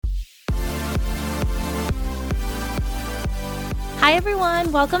Hi,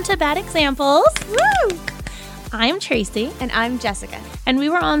 everyone. Welcome to Bad Examples. Woo! I'm Tracy. And I'm Jessica. And we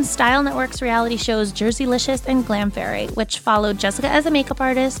were on Style Network's reality shows Jerseylicious and Glam Fairy, which followed Jessica as a makeup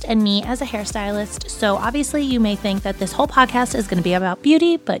artist and me as a hairstylist. So obviously you may think that this whole podcast is going to be about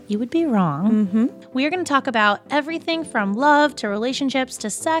beauty, but you would be wrong. Mm-hmm. We are going to talk about everything from love to relationships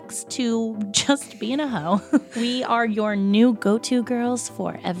to sex to just being a hoe. We are your new go-to girls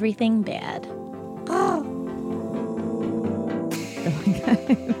for everything bad. Oh my God.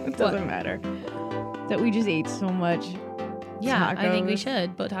 It doesn't matter. That we just ate so much. Yeah, tacos. I think we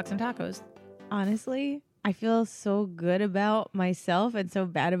should. Botox and tacos. Honestly, I feel so good about myself and so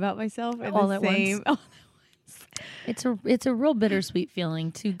bad about myself at All the at same. once. It's a real bittersweet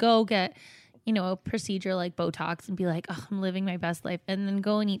feeling to go get, a procedure like Botox and be like, oh, I'm living my best life, and then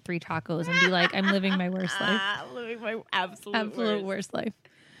go and eat 3 tacos and be like, I'm living my worst life. Living my absolute worst life.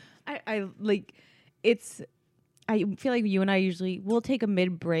 I like it's. I feel like you and I we'll take a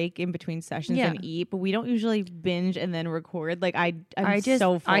mid break in between sessions and eat, but we don't usually binge and then record. Like I'm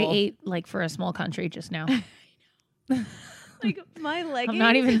so full. I ate like for a small country just now. Like my leggings. I'm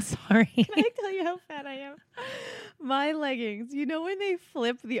not even sorry. Can I tell you how fat I am? My leggings. You know when they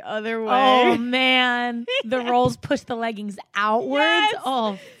flip the other way? Oh man, the rolls push the leggings outwards. Yes!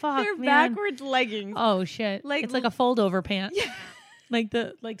 Oh fuck, They're man. backwards leggings. Oh shit, it's like a fold over pant. Yeah.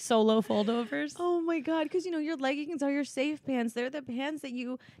 Like solo foldovers. Oh my God, because your leggings are your safe pants. They're the pants that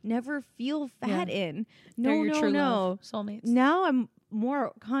you never feel fat in. They're your true no. love soulmates. Now I'm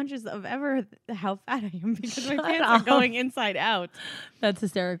more conscious of ever how fat I am because my pants up. are going inside out. That's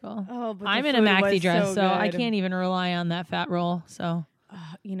hysterical. Oh, but I'm the in a food maxi was dress, so I good. can't even rely on that fat roll. So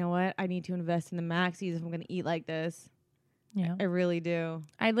You know what? I need to invest in the maxis if I'm going to eat like this. yeah, I really do.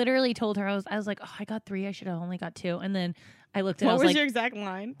 I literally told her I was like, oh, I got 3. I should have only got 2. And then I looked at it. I What was was like, your exact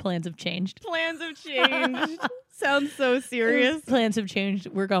line? plans have changed. Plans have changed. Sounds so serious. Plans have changed.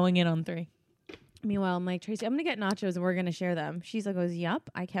 We're going in on 3. Meanwhile, I'm like, Tracy, I'm going to get nachos and we're going to share them. She's like, yup.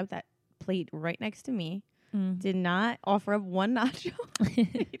 I kept that plate right next to me. Did not offer up one nacho.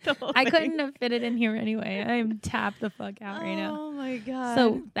 I couldn't have fit it in here anyway. I'm tapped the fuck out right now. Oh my God.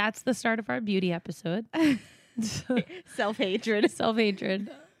 So that's the start of our beauty episode. Self-hatred. Self-hatred.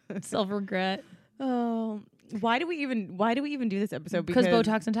 Self-regret. Oh, why do we even do this episode? Because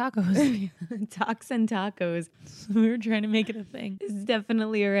Botox and tacos. Talks and tacos. We were trying to make it a thing. It's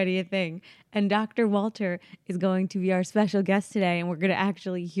definitely already a thing. And Dr. Walter is going to be our special guest today, and we're going to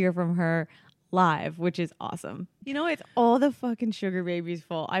actually hear from her live, which is awesome. It's all the fucking sugar baby's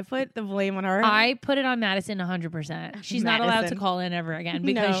fault. I put the blame on her. I put it on Madison 100%. She's not allowed to call in ever again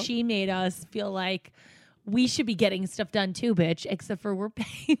because she made us feel like we should be getting stuff done too, bitch, except for we're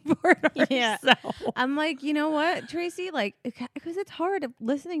paying for it ourselves. I'm like, you know what, Tracy? Like, because it's hard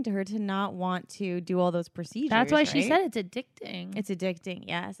listening to her to not want to do all those procedures. That's why she right? said it's addicting. It's addicting.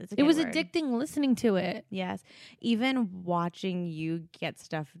 Yes. It was addicting listening to it. Yes. Even watching you get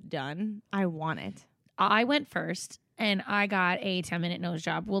stuff done, I want it. I went first and I got a 10-minute nose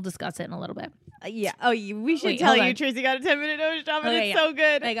job. We'll discuss it in a little bit. Yeah. Oh, we should tell you, Tracy got a 10-minute nose job, and it's so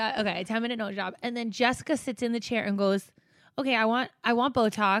good. I got a 10-minute nose job, and then Jessica sits in the chair and goes, "Okay, I want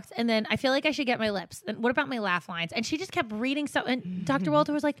Botox, and then I feel like I should get my lips. Then what about my laugh lines?" And she just kept reading stuff, and Dr.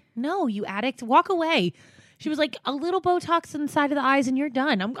 Walter was like, "No, you addict, walk away." She was like, "A little Botox inside of the eyes, and you're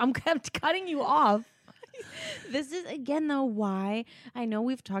done. I'm kept cutting you off." This is, again, though, why I know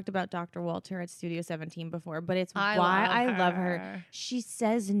we've talked about Dr. Walter at Studio 17 before, but it's why I love her. She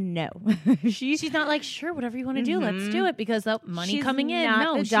says no. She's not like, sure, whatever you want to do, let's do it, because the money she's coming in. Not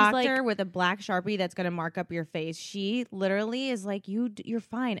No, the she's doctor like, with a black Sharpie that's going to mark up your face. She literally is like, you're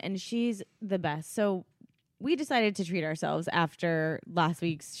fine, and she's the best. So we decided to treat ourselves after last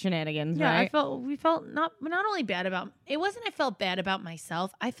week's shenanigans, right? we felt not only bad about, it wasn't I felt bad about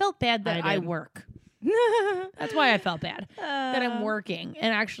myself. I felt bad that I work. That's why I felt bad that I'm working,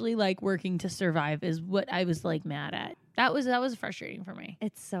 and actually like working to survive is what I was like mad at. That was frustrating for me.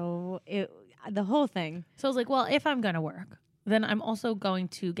 It's the whole thing. So I was like, well, if I'm going to work, then I'm also going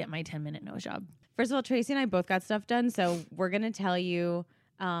to get my 10-minute nose job. First of all, Tracy and I both got stuff done. So we're going to tell you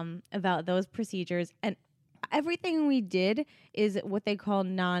about those procedures. And everything we did is what they call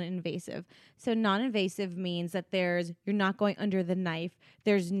non-invasive. So non-invasive means that you're not going under the knife.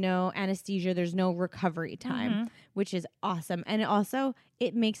 There's no anesthesia. There's no recovery time, which is awesome. And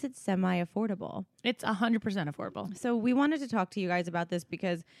it makes it semi-affordable. It's 100% affordable. So we wanted to talk to you guys about this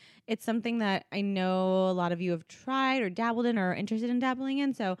because it's something that I know a lot of you have tried or dabbled in or are interested in dabbling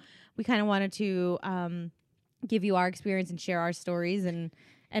in. So we kind of wanted to give you our experience and share our stories and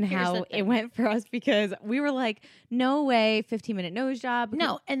how it went for us, because we were like, no way, 15-minute nose job.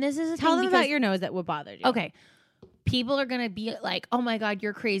 No, and this is tell them about your nose that would bother you. Okay. people are going to be like, oh my God,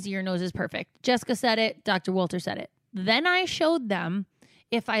 you're crazy. Your nose is perfect. Jessica said it. Dr. Walter said it. Then I showed them,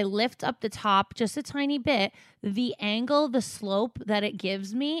 if I lift up the top just a tiny bit, the angle, the slope that it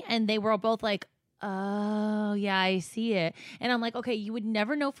gives me. And they were both like, oh, yeah, I see it. And I'm like, okay, you would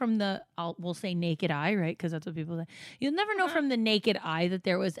never know from we'll say naked eye, right? Because that's what people say. You'll never know from the naked eye that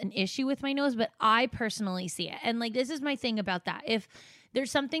there was an issue with my nose, but I personally see it. And like, this is my thing about that. If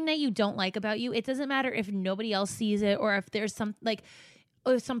there's something that you don't like about you, it doesn't matter if nobody else sees it or if there's some, like,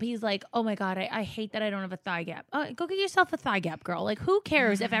 if somebody's like, oh my God, I hate that I don't have a thigh gap. Go get yourself a thigh gap, girl. Like, who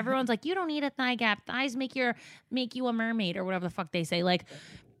cares if everyone's like, you don't need a thigh gap. Thighs make you a mermaid or whatever the fuck they say. Like,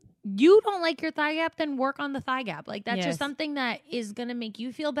 you don't like your thigh gap, then work on the thigh gap. Like, that's just something that is going to make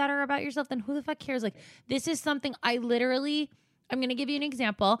you feel better about yourself. Then who the fuck cares? Like, this is something I'm going to give you an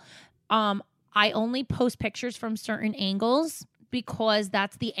example. I only post pictures from certain angles because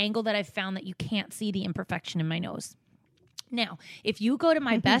that's the angle that I've found that you can't see the imperfection in my nose. Now, if you go to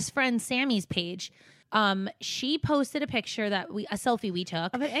my best friend Sammy's page, she posted a picture a selfie we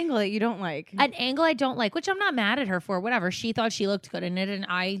took of an angle that you don't like. An angle I don't like, which I'm not mad at her for. Whatever. She thought she looked good in it, and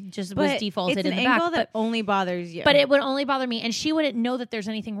I just was defaulted in the back. It's an angle that only bothers you. But it would only bother me, and she wouldn't know that there's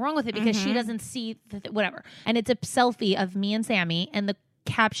anything wrong with it because she doesn't see whatever. And it's a selfie of me and Sammy, and the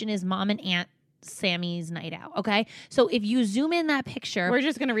caption is "Mom and Aunt Sammy's night out." Okay, so if you zoom in that picture, we're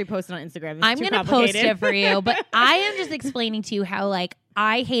just gonna repost it on Instagram. I'm gonna post it for you, but I am just explaining to you how like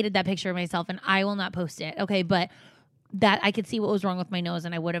I hated that picture of myself, and I will not post it. Okay, but that I could see what was wrong with my nose,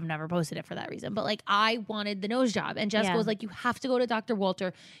 and I would have never posted it for that reason. But like, I wanted the nose job, and Jessica was like, "You have to go to Dr.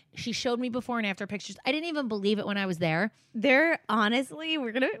 Walter." She showed me before and after pictures. I didn't even believe it when I was there. They're honestly,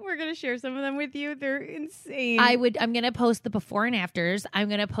 we're gonna share some of them with you. They're insane. I'm gonna post the before and afters. I'm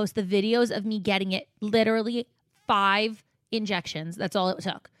gonna post the videos of me getting it. Literally 5 injections. That's all it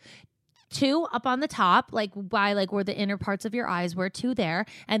took. 2 up on the top, like by like where the inner parts of your eyes were, 2 there,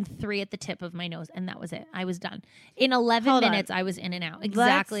 and 3 at the tip of my nose, and that was it. I was done. In 11 minutes, I was in and out.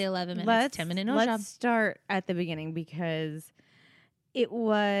 Exactly 11 minutes. 10-minute nose job. Let's start at the beginning because it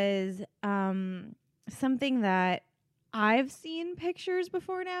was something that I've seen pictures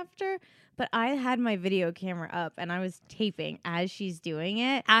before and after, but I had my video camera up and I was taping as she's doing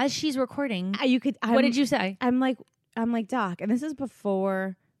it, as she's recording. What did you say? I'm like, Doc, and this is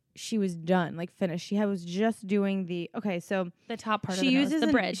before she was done, like finished. She was just doing the top part of the nose, the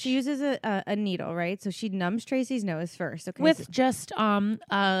bridge. She uses a needle, right? So she numbs Tracy's nose first, okay, with just like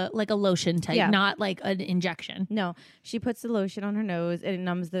a lotion type, not like an injection. No, she puts the lotion on her nose and it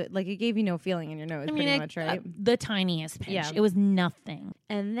numbs it gave you no feeling in your nose, pretty much, right? The tiniest pinch. Yeah. It was nothing.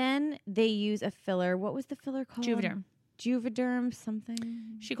 And then they use a filler. What was the filler called? Juvederm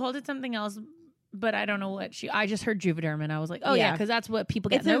something. She called it something else. But I don't know what I just heard Juvederm and I was like, oh yeah, because that's what people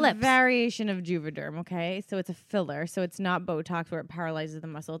get in their lips. It's a variation of Juvederm, okay? So it's a filler. So it's not Botox where it paralyzes the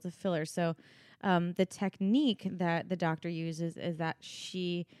muscle. It's a filler. So the technique that the doctor uses is that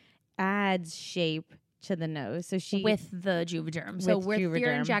she adds shape to the nose. So she with the Juvederm. So with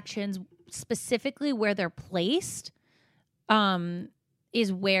your injections, specifically where they're placed,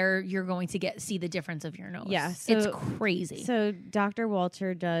 is where you're going to see the difference of your nose. Yeah, so, it's crazy. So Dr.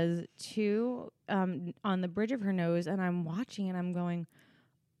 Walter does 2 on the bridge of her nose, and I'm watching and I'm going,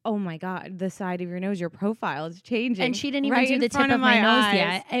 oh my God, the side of your nose, your profile is changing. And she didn't even do the tip of my nose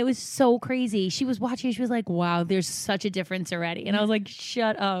yet. It was so crazy. She was watching. She was like, wow, there's such a difference already. And I was like,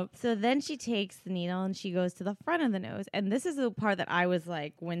 shut up. So then she takes the needle and she goes to the front of the nose. And this is the part that I was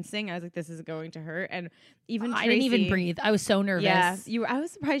like wincing. I was like, this is going to hurt. And even Tracy, I didn't even breathe. I was so nervous. Yeah, I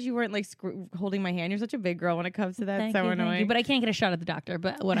was surprised you weren't like holding my hand. You're such a big girl when it comes to that. Thank you. But I can't get a shot at the doctor,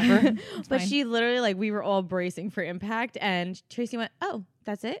 but whatever. But she literally, we were all bracing for impact. And Tracy went, oh,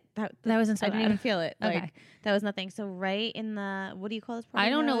 that's it? That wasn't so I bad. didn't even feel it. Okay. That was nothing. So right in the, what do you call this part? I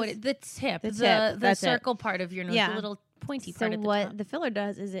don't know what the tip. The circle part of your nose, the little pointy part at the top. So what the filler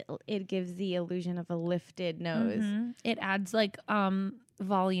does is it gives the illusion of a lifted nose. Mm-hmm. It adds like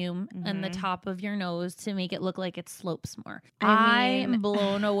volume in the top of your nose to make it look like it slopes more. I'm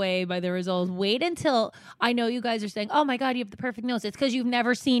blown away by the results. Wait until I know you guys are saying, oh my God, you have the perfect nose. It's because you've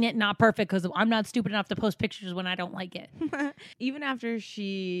never seen it not perfect, because I'm not stupid enough to post pictures when I don't like it. Even after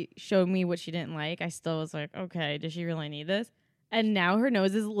she showed me what she didn't like, I still was like, okay, does she really need this? And now her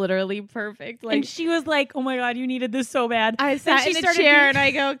nose is literally perfect. Like, and she was like, oh my God, you needed this so bad. I sat in the chair and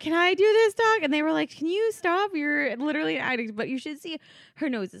I go, can I do this, Doc? And they were like, can you stop? You're literally an addict. But you should see her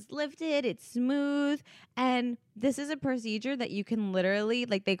nose is lifted. It's smooth. And this is a procedure that you can literally,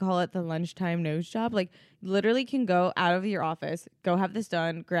 like they call it the lunchtime nose job. Like literally can go out of your office, go have this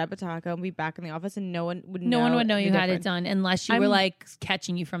done, grab a taco and be back in the office. And no one would know you had it done unless you were like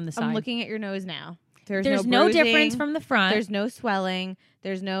catching you from the side. I'm looking at your nose now There's no difference from the front. There's no swelling.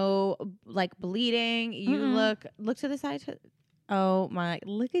 There's no like bleeding. You look to the side. Oh my!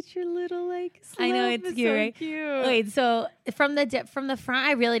 Look at your little like. Slip. I know it's cute. So right? cute. Wait, so from the front,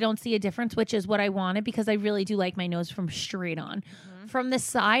 I really don't see a difference, which is what I wanted because I really do like my nose from straight on. From the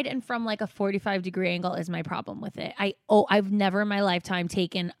side and from like a 45-degree angle is my problem with it. I've never in my lifetime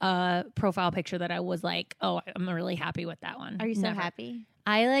taken a profile picture that I was like, oh, I'm really happy with that one. Are you so Never. happy?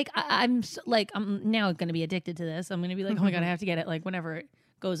 I'm now going to be addicted to this. I'm going to be like, oh my God, I have to get it like whenever it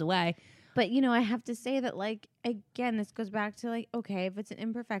goes away. But, you know, I have to say that, like, again, this goes back to, like, okay, if it's an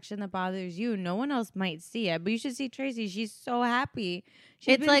imperfection that bothers you, no one else might see it. But you should see Tracy. She's so happy.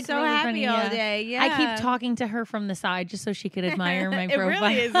 She's It's been like so really happy funny, all yeah. day. Yeah. I keep talking to her from the side just so she could admire my It profile.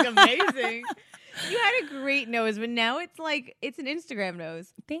 really is amazing. You had a great nose, but now it's like, it's an Instagram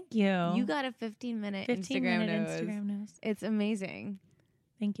nose. Thank you. You got a 15-minute 15-minute Instagram nose. Instagram nose. It's amazing.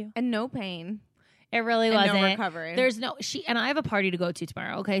 Thank you. And no pain. It really And wasn't. no recovering. There's no and I have a party to go to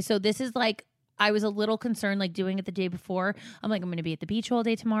tomorrow. Okay, so this is like I was a little concerned, like doing it the day before. I'm like, I'm going to be at the beach all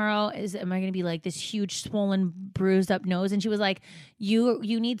day tomorrow. Am I going to be like this huge, swollen, bruised up nose? And she was like, you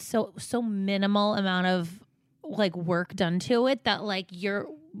need so minimal amount of like work done to it that like you're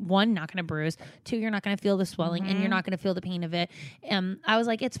one, not going to bruise, two, you're not going to feel the swelling and you're not going to feel the pain of it. I was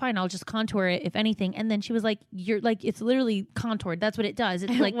like, it's fine, I'll just contour it if anything. And then she was like, you're like, it's literally contoured, that's what it does.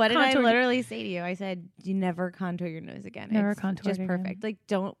 It's like what did I contoured. literally say to you? I said, you never contour your nose again. Never It's contour just it perfect. again. Like,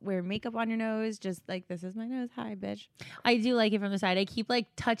 don't wear makeup on your nose. Just like, this is my nose. Hi, bitch. I do like it from the side. I keep like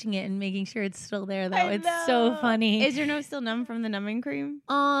touching it and making sure it's still there though. I It's so know. funny. Is your nose still numb from the numbing cream?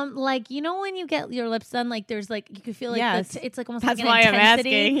 Like, you know when you get your lips done, like there's like you can feel like Yes. it's like almost That's like an why I'm intensity.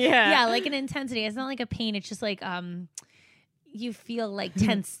 asking. Yeah. like an intensity. It's not like a pain. It's just like you feel like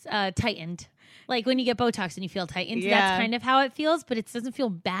tense, tightened. Like when you get Botox and you feel tightened. Yeah. That's kind of how it feels, but it doesn't feel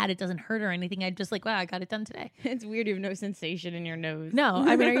bad. It doesn't hurt or anything. I just like, wow, I got it done today. It's weird you have no sensation in your nose. No,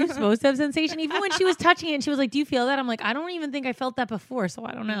 I mean, are you supposed to have sensation? Even when she was touching it and she was like, do you feel that? I'm like, I don't even think I felt that before, so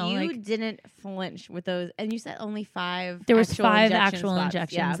I don't know. You Like, didn't flinch with those. And you said only 5 there was actual 5 injection actual spots.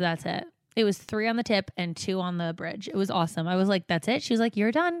 injections. Yeah. That's it. It was 3 on the tip and 2 on the bridge. It was awesome. I was like, that's it. She was like,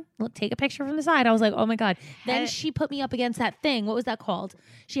 you're done. Look, take a picture from the side. I was like, oh my God. Then she put me up against that thing. What was that called?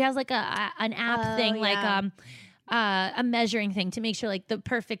 She has like an app thing, like a measuring thing to make sure like the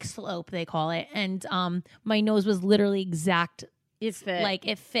perfect slope, they call it. And my nose was literally exact. It fit. Like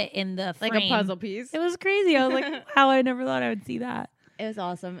it fit in the frame. like a puzzle piece. It was crazy. I was like, wow, I never thought I would see that. It was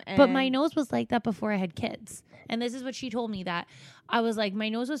awesome. But my And nose was like that before I had kids. And this is what she told me, that I was like, my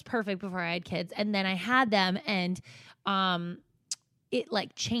nose was perfect before I had kids. And then I had them and it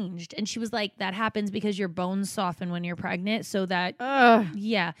like changed. And she was like, that happens because your bones soften when you're pregnant. So that,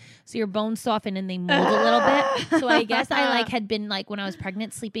 yeah. So your bones soften and they mold a little bit. So I guess I like had been like when I was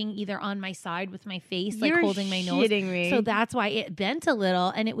pregnant sleeping either on my side with my face, like You're holding my nose. shitting me. So that's why it bent a little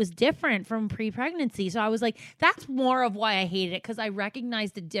and it was different from pre-pregnancy. So I was like, that's more of why I hated it, because I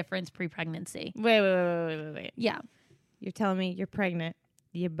recognized the difference pre-pregnancy. Wait. Yeah. You're telling me you're pregnant.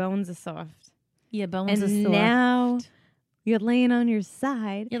 Your bones are soft. Yeah, bones And is sore. now you're laying on your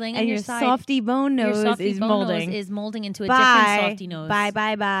side. You're laying and on your your side. softy bone Your nose softy is bone molding. nose is molding into a different softy nose.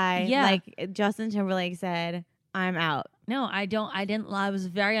 Bye. Yeah. Like Justin Timberlake said, I'm out. No, I didn't. I was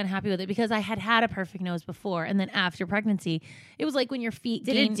very unhappy with it because I had a perfect nose before, and then after pregnancy, it was like when your feet.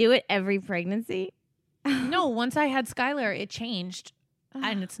 Did it do it every pregnancy? No, once I had Skylar, it changed,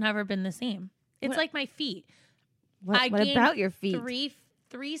 and it's never been the same. It's What- like my feet. What gained about your feet?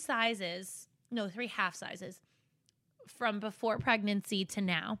 Three sizes. No, 3 half sizes from before pregnancy to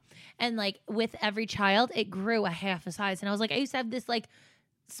now, and like with every child, it grew a half a size. And I was like, I used to have this like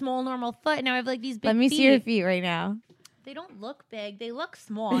small normal foot, and now I have like these big. Let me feet. see your feet right now. They don't look big. They look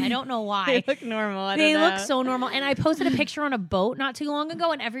small. I don't know why. They look normal. They look so normal. And I posted a picture on a boat not too long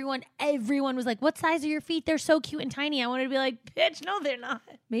ago, and everyone was like, what size are your feet? They're so cute and tiny. I wanted to be like, bitch, no, they're not.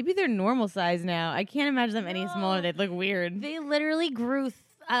 Maybe they're normal size now. I can't imagine them any No. smaller. They'd look weird. They literally grew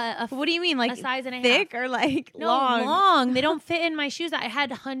What do you mean? Like a size and a thick half. or like No, long? long. They don't fit in my shoes. I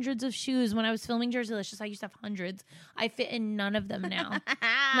had hundreds of shoes when I was filming Jerseylicious. I used to have hundreds. I fit in none of them now.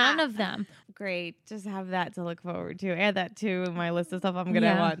 None of them. Great. Just have that to look forward to. Add that to my list of stuff I'm gonna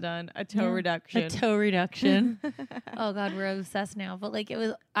Yeah. want done. A toe reduction. A toe reduction. Oh God, we're obsessed now. But like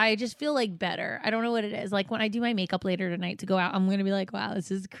I just feel like better. I don't know what it is. Like when I do my makeup later tonight to go out, I'm gonna be like, wow, this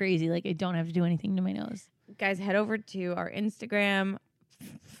is crazy. Like I don't have to do anything to my nose. Guys, head over to our Instagram,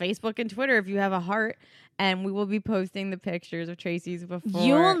 Facebook, and Twitter if you have a heart, and we will be posting the pictures of Tracy's before.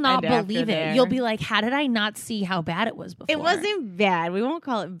 You will not and after believe it. there. You'll be like, how did I not see how bad it was before? It wasn't bad. We won't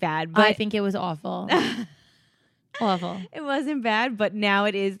call it bad, but I think it was awful. Awful. It wasn't bad, but now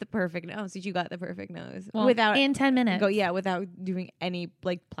it is the perfect nose. You got the perfect nose Well, without in 10 minutes. without doing any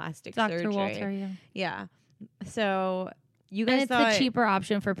like plastic Dr. surgery. Walter, yeah. Yeah. So you And guys it's thought, the cheaper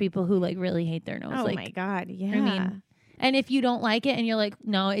option for people who like really hate their nose. oh like, my God. Yeah. I mean, and if you don't like it and you're like,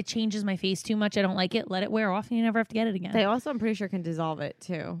 no, it changes my face too much, I don't like it, let it wear off and you never have to get it again. they also, I'm pretty sure, can dissolve it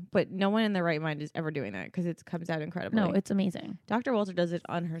too. But no one in their right mind is ever doing that because it comes out incredibly. No, it's amazing. Dr. Walter does it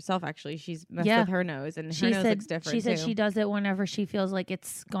on herself, actually. She's messed Yeah. with her nose, and She her nose said looks different. she said too. she does it whenever she feels like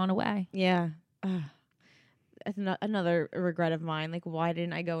it's gone away. Yeah. That's another regret of mine. Like, why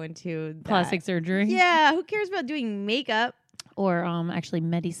didn't I go into that? Plastic surgery. Yeah. Who cares about doing makeup? Or actually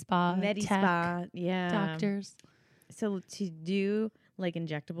Medi-Spa. Medi tech spa. Yeah. doctors. So to do like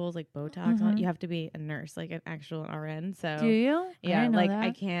injectables, like Botox, Mhm. you have to be a nurse, like an actual RN. So Do you? yeah, didn't know like that.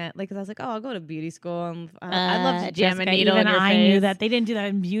 I can't, like, 'cause I was like, oh, I'll go to beauty school, and I'd love to jam a Jessica, needle even in your I face. knew that. They didn't do that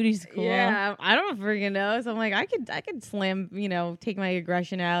in beauty school. Yeah, I don't freaking know. So I'm like, I could slam, take my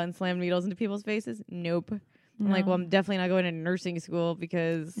aggression out and slam needles into people's faces. Nope. I'm like, well, I'm definitely not going to nursing school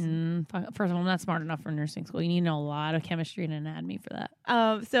because. First of all, I'm not smart enough for nursing school. You need to know a lot of chemistry and anatomy for that.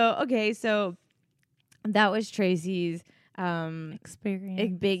 So that was Tracy's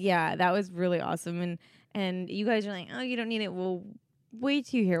Experience. that was really awesome, and you guys are like, oh, you don't need it. Well, wait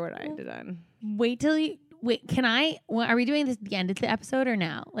till you hear what I done. Can I? Are we doing this at the end of the episode or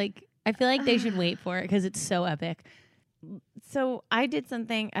now? Like, I feel like they should wait for it because it's so epic. So I did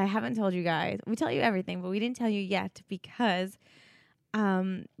something I haven't told you guys. We tell you everything, but we didn't tell you yet because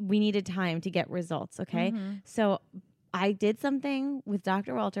we needed time to get results. Okay, so I did something with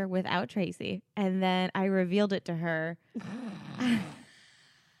Dr. Walter without Tracy, and then I revealed it to her.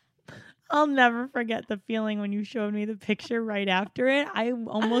 I'll never forget the feeling when you showed me the picture right after it. I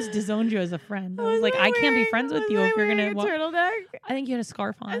almost disowned you as a friend. I was like, I can't be friends with you if you're gonna. Turtleneck. I think you had a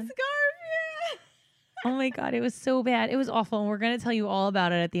scarf on. A scarf, yeah. Oh my God, it was so bad. It was awful. And we're going to tell you all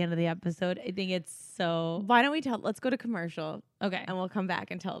about it at the end of the episode. I think it's so. Why don't we let's go to commercial. Okay. And we'll come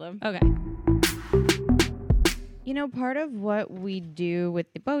back and tell them. Okay. Part of what we do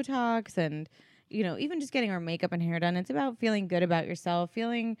with the Botox and, even just getting our makeup and hair done, it's about feeling good about yourself,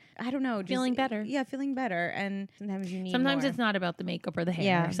 feeling better. Yeah, feeling better. And sometimes you need Sometimes more. it's not about the makeup or the hair.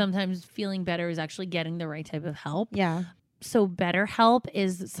 Yeah. Sometimes feeling better is actually getting the right type of help. Yeah. So BetterHelp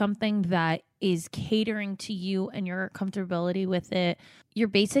is something that is catering to you and your comfortability with it. You're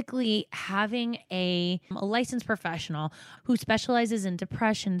basically having a licensed professional who specializes in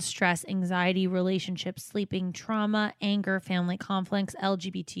depression, stress, anxiety, relationships, sleeping, trauma, anger, family conflicts,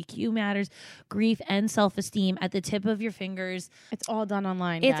 LGBTQ matters, grief, and self-esteem at the tip of your fingers. It's all done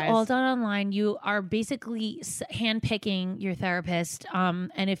online, It's guys. all done online. You are basically handpicking your therapist.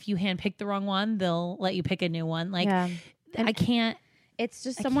 And if you handpick the wrong one, they'll let you pick a new one. Like, yeah. I can't. It's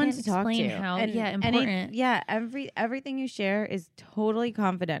just I someone can't to talk explain to. how important. Everything you share is totally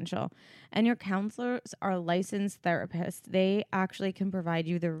confidential. And your counselors are licensed therapists. They actually can provide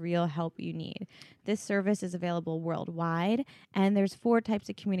you the real help you need. This service is available worldwide, and there's 4 types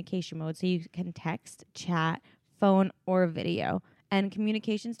of communication modes. So you can text, chat, phone, or video. And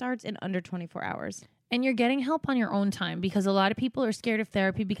communication starts in under 24 hours. And you're getting help on your own time because a lot of people are scared of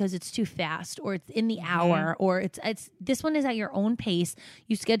therapy because it's too fast or it's in the hour or it's this one is at your own pace.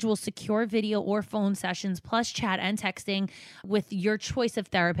 You schedule secure video or phone sessions plus chat and texting with your choice of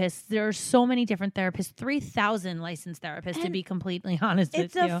therapists. There are so many different therapists, 3,000 licensed therapists to be completely honest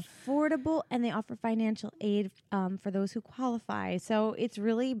with you. It's affordable and they offer financial aid for those who qualify. So it's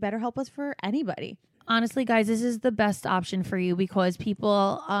really BetterHelp us for anybody. Honestly, guys, this is the best option for you because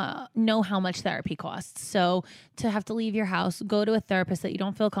people know how much therapy costs. So to have to leave your house, go to a therapist that you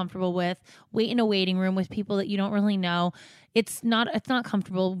don't feel comfortable with, wait in a waiting room with people that you don't really know, it's not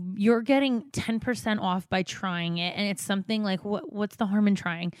comfortable. You're getting 10% off by trying it. And it's something like, what's the harm in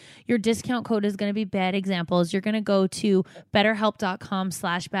trying? Your discount code is going to be Bad Examples. You're going to go to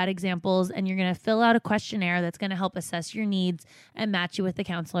betterhelp.com/badexamples and you're going to fill out a questionnaire that's going to help assess your needs and match you with the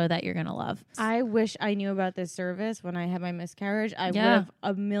counselor that you're going to love. I wish I knew about this service when I had my miscarriage. I would have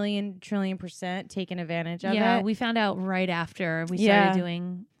 1,000,000,000,000,000% taken advantage of it. Yeah, we found out right after we started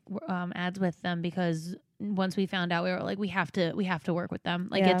doing ads with them because once we found out, we were like, we have to work with them.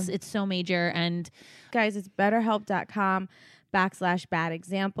 Like it's so major. And guys, it's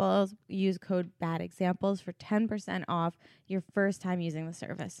betterhelp.com/badexamples. Use code badexamples for 10% off your first time using the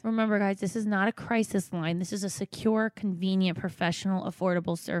service. Remember, guys, this is not a crisis line. This is a secure, convenient, professional,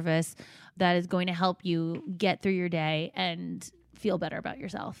 affordable service that is going to help you get through your day and feel better about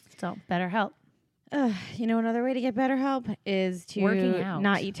yourself. So BetterHelp. Another way to get better help is to Working out.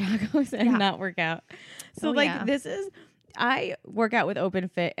 not eat tacos and not work out. So I work out with Open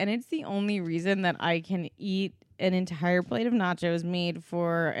Fit, and it's the only reason that I can eat an entire plate of nachos made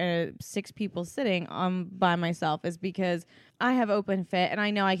for 6 people sitting by myself is because I have open fit and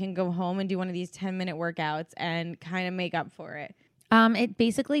I know I can go home and do one of these 10-minute workouts and kind of make up for it. It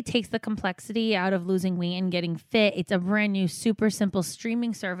basically takes the complexity out of losing weight and getting fit. It's a brand new, super simple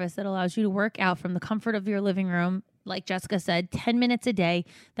streaming service that allows you to work out from the comfort of your living room. Like Jessica said, 10 minutes a day.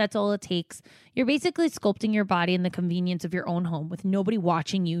 That's all it takes. You're basically sculpting your body in the convenience of your own home with nobody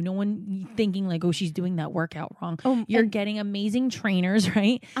watching you. No one thinking like, oh, she's doing that workout wrong. You're getting amazing trainers,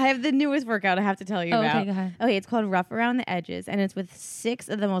 right? I have the newest workout I have to tell you about. Okay, go ahead. Okay, it's called Rough Around the Edges, and it's with 6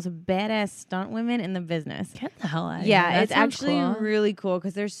 of the most badass stunt women in the business. Get the hell out of Yeah, here. it's actually really cool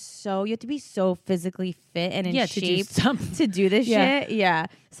because you have to be so physically fit and in shape to do this shit. Yeah.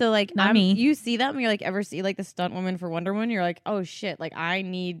 So like, Not me. You see them, you're like, ever see like the stunt woman for Wonder Woman? You're like, oh shit, like I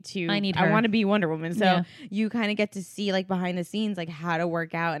her. want to be Wonder Woman. So you kind of get to see like behind the scenes, like how to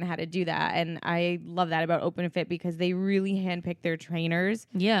work out and how to do that. And I love that about Open Fit because they really handpick their trainers.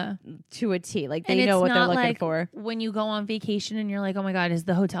 Yeah. To a T. Like they know what they're looking for. When you go on vacation and you're like, oh my God, is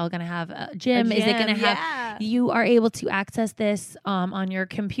the hotel going to have a gym? Is it going to have, you are able to access this on your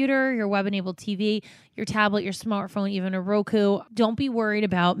computer, your web-enabled TV, your tablet, your smartphone, even a Roku. Don't be worried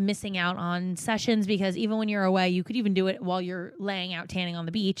about missing out on sessions because even when you're away, you could even do it while you're laying out tanning on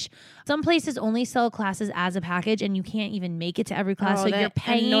the beach. Some places only sell classes as a package and you can't even make it to every class. So you're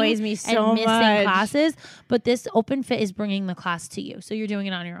paying annoys me so and missing much. classes. But this Open Fit is bringing the class to you. So you're doing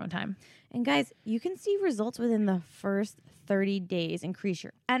it on your own time. And guys, you can see results within the first 30 days. Increase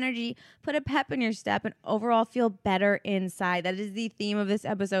your energy, put a pep in your step, and overall feel better inside. That is the theme of this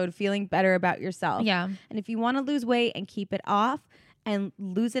episode, feeling better about yourself. Yeah. And if you want to lose weight and keep it off and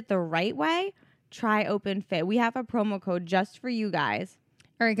lose it the right way, try Open Fit. We have a promo code just for you guys.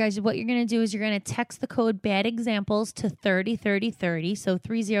 All right, guys, what you're going to do is you're going to text the code BAD EXAMPLES to 303030, so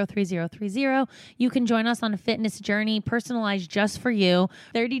 303030. You can join us on a fitness journey personalized just for you.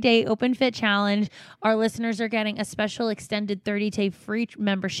 30-day Open Fit Challenge. Our listeners are getting a special extended 30-day free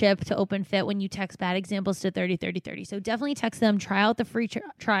membership to Open Fit when you text BAD EXAMPLES to 303030. So definitely text them, try out the free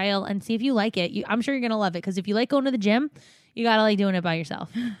trial, and see if you like it. I'm sure you're going to love it because if you like going to the gym, you got to like doing it by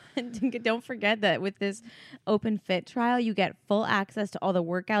yourself. Don't forget that with this Open Fit trial, you get full access to all the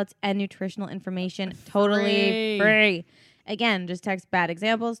workouts and nutritional information totally free. Again, just text BAD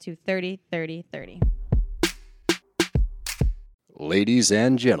EXAMPLES to 303030. Ladies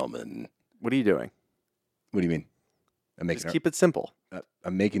and gentlemen. What are you doing? What do you mean? Just keep it simple.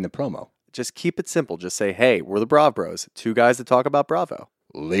 I'm making the promo. Just keep it simple. Just say, hey, we're the Brav Bros. 2 guys that talk about Bravo.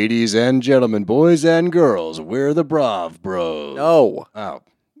 Ladies and gentlemen, boys and girls, we're the Brav Bros. No. Oh.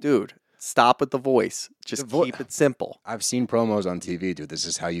 Dude, stop with the voice. Just keep it simple. I've seen promos on TV, dude. This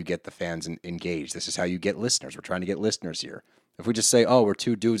is how you get the fans engaged. This is how you get listeners. We're trying to get listeners here. If we just say, oh, we're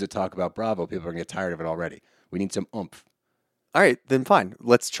 2 dudes that talk about Bravo, people are going to get tired of it already. We need some oomph. All right, then fine.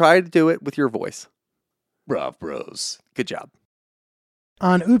 Let's try to do it with your voice. Brav Bros. Good job.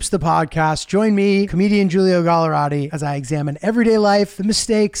 On Oops the Podcast, join me, comedian Giulio Gallerati, as I examine everyday life, the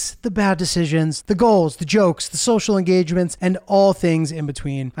mistakes, the bad decisions, the goals, the jokes, the social engagements, and all things in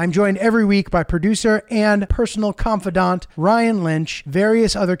between. I'm joined every week by producer and personal confidant Ryan Lynch,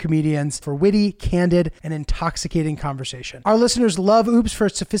 various other comedians for witty, candid, and intoxicating conversation. Our listeners love Oops for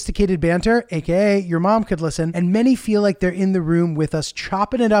its sophisticated banter, aka your mom could listen, and many feel like they're in the room with us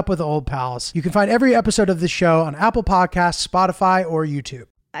chopping it up with old pals. You can find every episode of this show on Apple Podcasts, Spotify, or YouTube.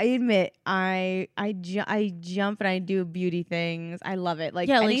 I admit, I jump and I do beauty things. I love it. Like,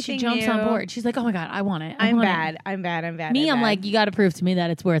 yeah, like she jumps new, on board. She's like, oh my God, I want it. I'm bad. I'm bad. Me, I'm like, you got to prove to me that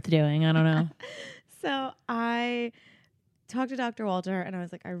it's worth doing. I don't know. So I talked to Dr. Walter and I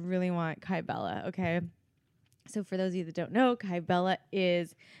was like, I really want Kybella. Okay. So for those of you that don't know, Kybella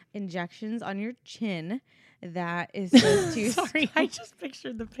is injections on your chin that is supposed to. Sorry, I just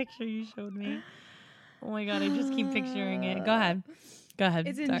pictured the picture you showed me. Oh my God, I just keep picturing it. Go ahead.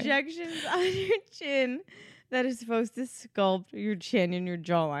 It's injections on your chin that is supposed to sculpt your chin and your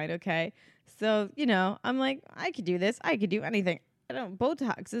jawline, okay? So, I'm like, I could do this. I could do anything.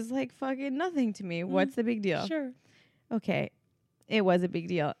 Botox is like fucking nothing to me. What's the big deal? Sure. Okay. It was a big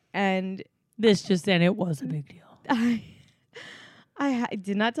deal. And it was a big deal. I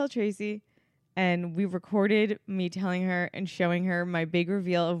did not tell Tracy, and we recorded me telling her and showing her my big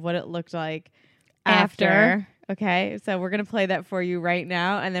reveal of what it looked like after. Okay, so we're going to play that for you right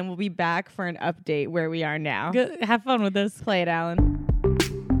now, and then we'll be back for an update where we are now. Good. Have fun with this. Play it, Alan.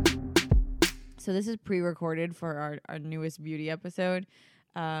 So this is pre-recorded for our newest beauty episode.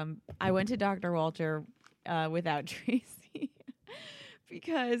 I went to Dr. Walter without Tracy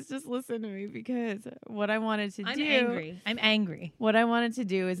Because just listen to me. Because what I wanted to I'm do. angry. I'm angry. What I wanted to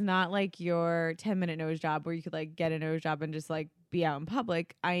do is not like your 10-minute nose job where you could like get a nose job and just like be out in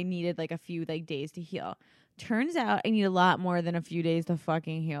public. I needed like a few like days to heal. Turns out I need a lot more than a few days to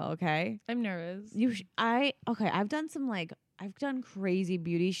fucking heal. Okay. I'm nervous. I've done some like I've done crazy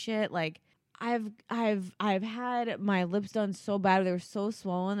beauty shit. Like I've had my lips done so bad they were so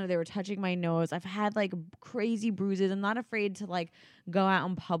swollen or they were touching my nose. I've had like crazy bruises. I'm not afraid to like go out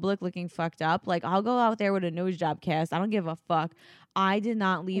in public looking fucked up. Like I'll go out there with a nose job cast. I don't give a fuck. I did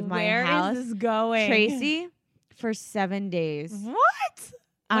not leave my house, Where is this going? Tracy, for 7 days. What?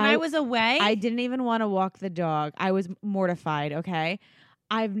 When I was away? I didn't even want to walk the dog. I was mortified, okay?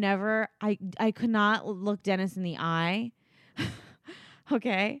 I could not look Dennis in the eye.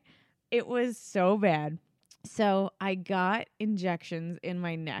 Okay? It was so bad. So I got injections in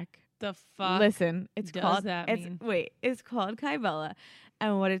my neck. The fuck? Listen, it's does called that it's mean? wait, it's called Kybella.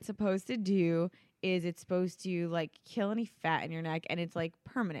 And what it's supposed to do is it's supposed to like kill any fat in your neck and it's like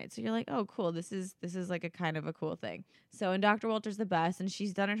permanent. So you're like, oh cool, this is like a kind of a cool thing. So and Dr. Walter's the best and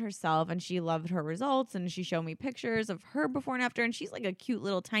she's done it herself and she loved her results and she showed me pictures of her before and after and she's like a cute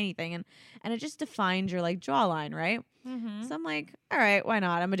little tiny thing and it just defines your like jawline, right? Mm-hmm. So I'm like, all right, why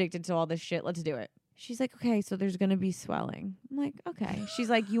not? I'm addicted to all this shit. Let's do it. She's like, okay, so there's gonna be swelling. I'm like, okay. She's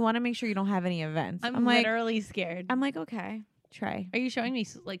like, you want to make sure you don't have any events. I'm like, literally scared. I'm like, okay, try. Are you showing me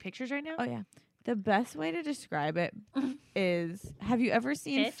like pictures right now? Oh yeah. The best way to describe it is, have you ever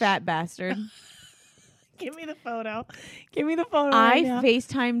seen Itch? Fat Bastard? Give me the photo. Give me the photo. I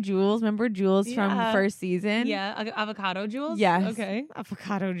FaceTime Jules. Remember Jules from Yeah. first season? Yeah, avocado jewels. Yes. Okay.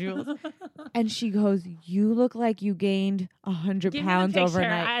 Avocado Jules. And she goes, you look like you gained 100 Give pounds me the picture.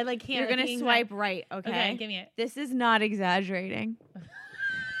 overnight. I like can't. You're going to think swipe that- right, okay? Okay, give me it. This is not exaggerating.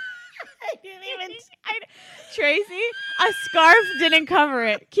 I didn't even. Tracy, a scarf didn't cover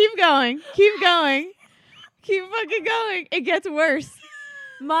it. Keep going. Keep going. Keep fucking going. It gets worse.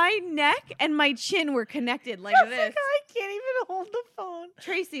 My neck and my chin were connected like this. I can't even hold the phone.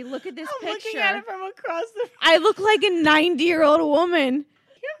 Tracy, look at this I'm picture. looking at it from across the. I look like a 90-year-old woman.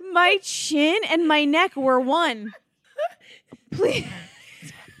 My chin and my neck were one. Please.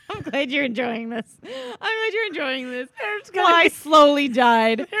 I'm glad you're enjoying this. I'm glad you're enjoying this. There's Well, I slowly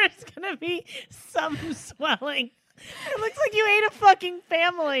died. There's gonna be some swelling. It looks like you ate a fucking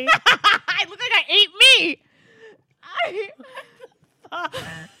family. I look like I ate me.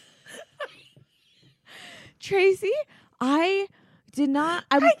 Tracy, I did not.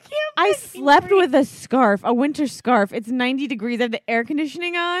 I slept with a scarf, a winter scarf. It's 90 degrees. I have the air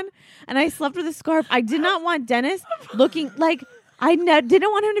conditioning on, and I slept with a scarf. I did not want Dennis looking like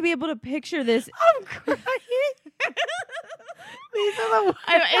didn't want him to be able to picture this. I'm crying. These are the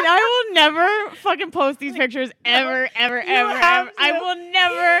And I will never fucking post these pictures ever. have I to. will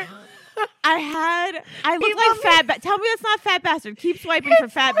never. I look People like fat. Tell me that's not Fat Bastard. Keep swiping for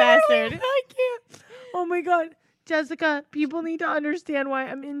Fat Bastard. I can't. Oh my god, Jessica! People need to understand why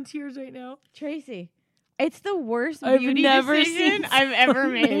I'm in tears right now. Tracy, it's the worst I've beauty never decision seen I've ever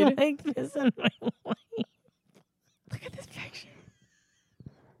something made. like this in my life. Look at this picture.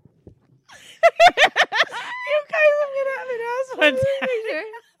 You guys, I'm gonna have an asshole Picture.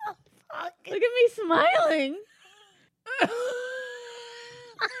 Look at me smiling.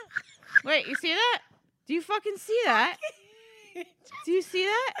 Wait, you see that? Do you fucking see that? Do you see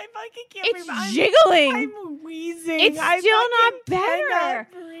that? I fucking can't It's breathe. jiggling. I'm wheezing. It's I still not fucking cannot better.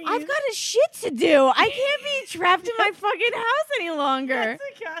 breathe. I've got a shit to do. I can't be trapped in my fucking house any longer.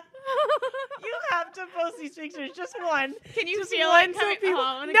 Jessica, you have to post these pictures. Just one. Can you Just feel one it? so Coming- people. oh,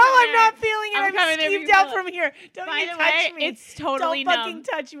 I'm gonna No, come I'm here. not feeling it. I'm I'm coming there, skeeved you out feel from here. Don't By you the touch way, me. it's totally Don't numb. fucking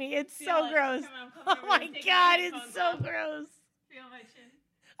touch me. It's Feel so it. gross. Come Oh on, my take god, your it's headphones so off. gross. Feel my chin.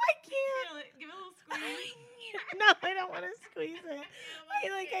 I can't. Feel it. Give it a little squeeze. No, I don't want to squeeze it.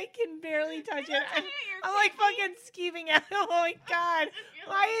 I can barely touch it. I'm You're like fucking skeeving out. Oh my god.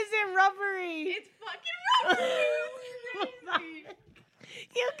 Why is it rubbery? It's fucking rubbery.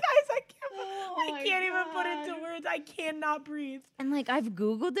 You guys, I Oh my can't even put God. into words. I cannot breathe. And like I've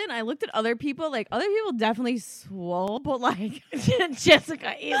Googled it and I looked at other people, like other people definitely swole, but like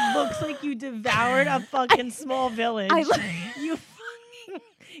Jessica, it looks like you devoured a fucking small village. I look- you fucking,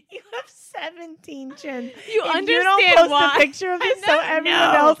 you have 17 chins. you If understand you don't post why. a picture of this so No, everyone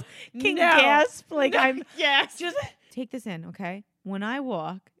no, else can no. gasp like No, I'm yes. just Take this in, okay? When I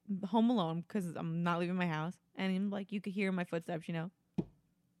walk home alone, because I'm not leaving my house, and like you could hear my footsteps, you know.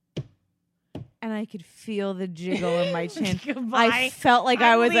 and I could feel the jiggle in my chin. Goodbye. I felt like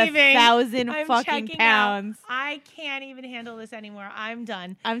I I'm was leaving. 1,000 I'm fucking checking pounds. out. I can't even handle this anymore. I'm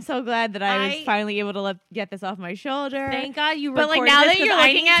done. I'm so glad that I was finally able to get this off my shoulder. Thank God you But recorded like now this that you're 'cause I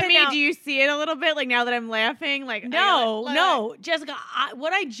looking need at to me, know. do you see it a little bit? Like now that I'm laughing, like No, Jessica,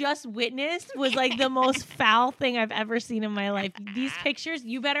 what I just witnessed was like the most foul thing I've ever seen in my life. These pictures,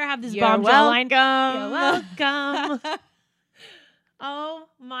 you better have this You're bomb jawline. welcome. You're welcome. Oh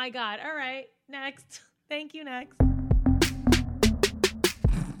my God. All right. Next. Thank you. Next.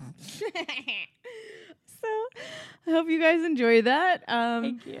 So I hope you guys enjoy that.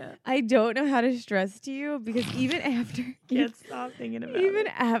 Thank you. I don't know how to stress to you because even after Can't stop thinking about even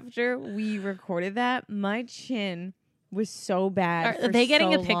it. after we recorded that, my chin was so bad. Are they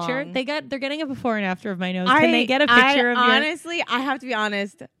getting so a picture? long. They're getting a before and after of my nose. Can they get a picture of you? Honestly, I have to be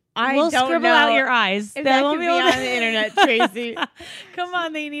honest. I We'll don't scribble know out your eyes. if They that won't could be be able on to- the internet, Tracy. Come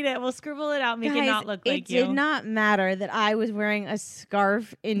on, they need it. We'll scribble it out, make it Guys, not look like it you. did not matter that I was wearing a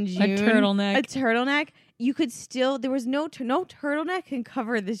scarf in June. A turtleneck. A turtleneck. You could still. There was no turtleneck can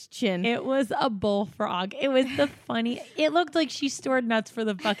cover this chin. It was a bullfrog. It was the funny. It looked like she stored nuts for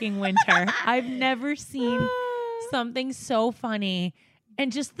the fucking winter. I've never seen something so funny.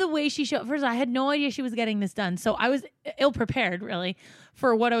 And just the way she showed, first, I had no idea she was getting this done. So I was ill prepared, really,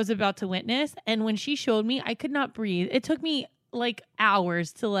 for what I was about to witness. And when she showed me, I could not breathe. It took me like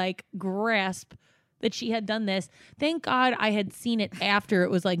hours to like grasp that she had done this. Thank God I had seen it after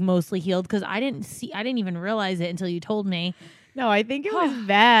it was like mostly healed because I didn't even realize it until you told me. No, I think it was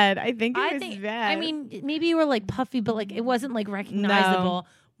bad. I think it was bad. I mean, maybe you were like puffy, but like it wasn't like recognizable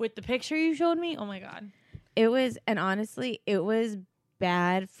with the picture you showed me. Oh my God. it was, and honestly, it was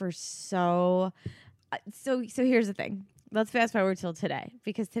bad for so here's the thing. Let's fast forward till today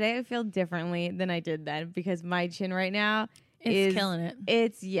because today I feel differently than I did then because my chin right now It's killing it.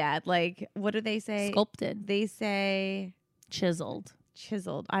 It's like what do they say? Sculpted. They say Chiseled.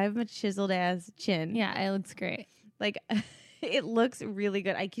 chiseled. I have a chiseled ass chin. Yeah, it looks great. Like it looks really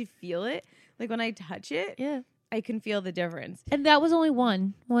good. I can feel it. Like when I touch it, Yeah. I can feel the difference. And that was only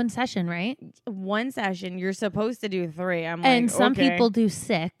one session, right? One session, you're supposed to do 3. I'm And like, some okay. people do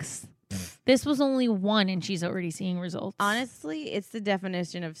 6. This was only 1 and she's already seeing results. Honestly, it's the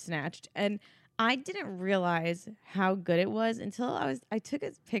definition of snatched. And I didn't realize how good it was until I took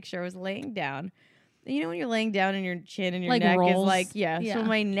a picture. I was laying down. You know when you're laying down and your chin and your Like neck rolls? is like, yeah. Yeah. So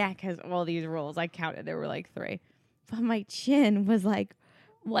my neck has all these rolls. I counted. There were like 3. But my chin was like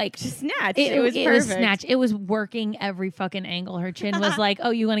just snatched. It was perfect. It was snatched. It was working every fucking angle. Her chin was like, oh,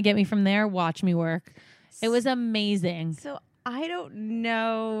 you want to get me from there? Watch me work. It was amazing. So I don't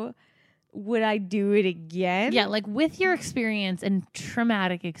know. Would I do it again? Yeah, like with your experience and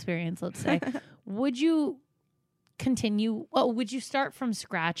traumatic experience, let's say, would you continue? Well, would you start from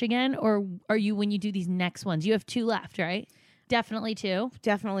scratch again? Or are you, when you do these next ones, you have 2 left, right? Definitely 2.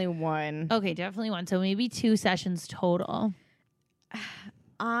 Definitely 1. Okay, definitely 1. So maybe 2 sessions total.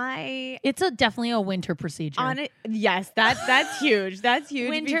 It's definitely a winter procedure. On it, yes, that's huge. That's huge.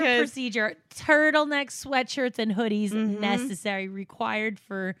 Winter because procedure. Turtlenecks, sweatshirts, and hoodies Mhm. necessary, required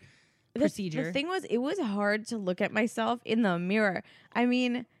for procedure. The thing was, it was hard to look at myself in the mirror. I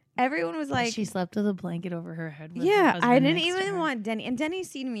mean, everyone was like, she slept with a blanket over her head. With her "Yeah, I husband didn't next to even her. want Denny." And Denny's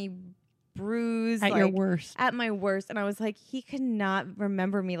seen me bruised At like, your worst. at my worst, and I was like, he could not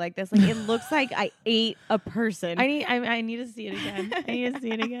remember me like this. Like it looks like I ate a person. I need to see it again. I need to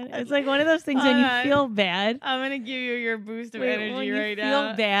see it again. It's like one of those things when Hold you on. feel bad. I'm gonna give you your boost of When energy you right feel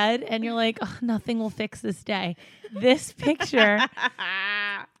now. bad and you're like, oh, nothing will fix this day. This picture,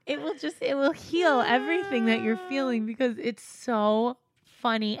 it will heal everything that you're feeling because it's so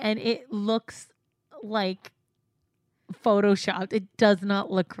funny and it looks like photoshopped. It does not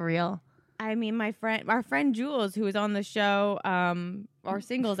look real. I mean, our friend Jules, who was on the show, our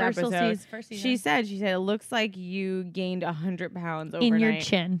singles episode, she said it looks like you gained 100 pounds overnight. In your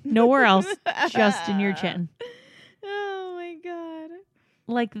chin, nowhere else, just in your chin. Oh my god!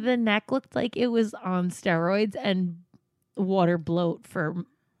 Like the neck looked like it was on steroids and water bloat for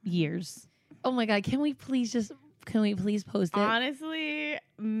years. Oh my god! Can we please post it? Honestly,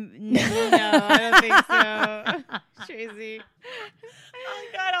 no, I don't think so, Tracy. Oh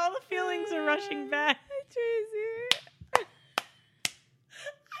my god! All the feelings are rushing back. Tracy.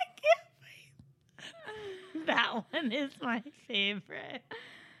 I can't breathe. That one is my favorite.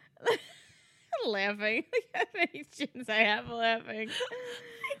 Laughing. Look how many chins I have laughing.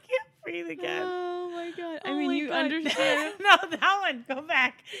 I can't breathe again. Oh my god! I Oh mean, my you God. understand. No, that one. Go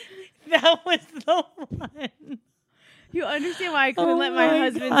back. That was the one. You understand why I couldn't let my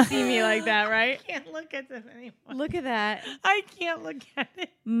husband see me like that, right? I can't look at this anymore. Look at that. I can't look at it.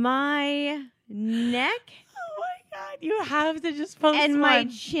 My neck Oh my god! You have to just post and one. my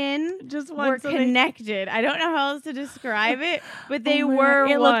chin Just one were so they- connected. I don't know how else to describe it, but they Oh my were.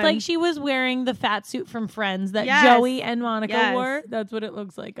 God. It looked one. like she was wearing the fat suit from Friends that Yes. Joey and Monica Yes. wore. That's what it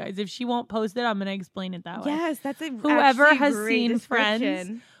looks like, guys. If she won't post it, I'm gonna explain it that way. Yes, that's a Whoever actually has great seen description.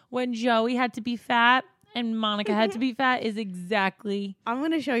 Friends, when Joey had to be fat and Monica had to be fat, is exactly. I'm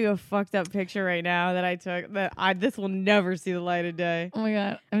gonna show you a fucked up picture right now that I took. This will never see the light of day. Oh my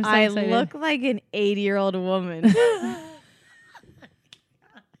god! I'm so I excited. look like an 80-year-old woman.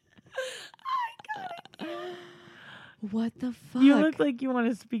 What the fuck? You look like you want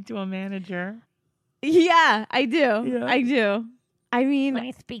to speak to a manager. Yeah, I do. Yeah. I do. I mean, Let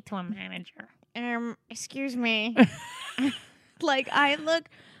me speak to a manager. excuse me. Like I look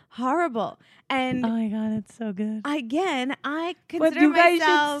horrible. And Oh my god, it's so good. again, I But consider you guys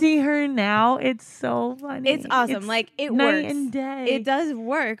myself should see her now. It's so funny. It's awesome. Like it night works. and day. It does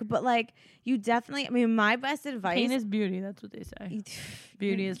work, but like you definitely my best advice Pain is beauty. That's what they say.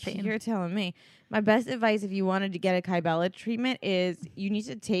 Beauty is pain. You're telling me. My best advice if you wanted to get a Kybella treatment is you need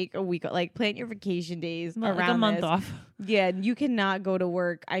to take a week, like plan your vacation days Like around a month this. off. Yeah, you cannot go to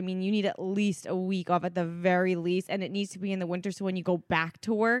work. I mean, you need at least a week off at the very least, and it needs to be in the winter so when you go back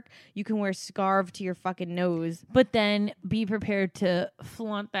to work, you can wear a scarf to your fucking nose. But then be prepared to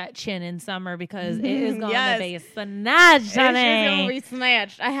flaunt that chin in summer because it is going Yes. to be snatched, It's just gonna honey. be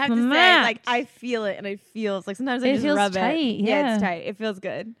snatched. I have to say, Snatched. like I feel it, and I feel it's like sometimes I It just feels rub tight, it. yeah. It's tight. It feels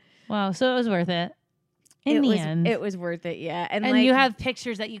good. Wow, so it was worth it. In it the was, end. it was worth it. Yeah, and like, you have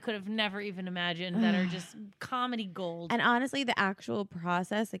pictures that you could have never even imagined that are just comedy gold. And honestly, the actual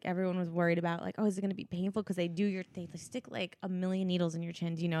process, like everyone was worried about, like, oh, is it going to be painful? Because they stick like 1 million needles in your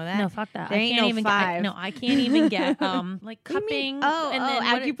chin. Do you know that? no, fuck that. There I ain't can't no even five. I can't even get like You mean- cupping. oh, and oh, then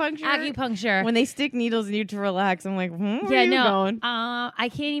what- acupuncture? Acupuncture. When they stick needles in you to relax, I'm like, where yeah, are you no. going? I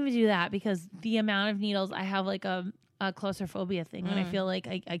can't even do that because the amount of needles I have like a claustrophobia thing when I feel like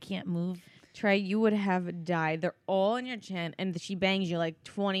I can't move. Trey, you would have died. They're all in your chin, and she bangs you like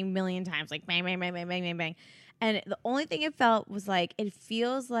 20 million times, like bang, bang, bang, bang, bang, bang, bang. And the only thing it felt was like it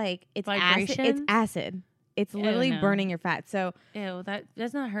feels like it's acid. It's Vibrations? acid. It's literally no. burning your fat. So Ew,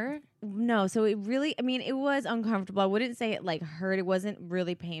 that's not hurt. no, so it really, I mean, it was uncomfortable. I wouldn't say it like hurt. It wasn't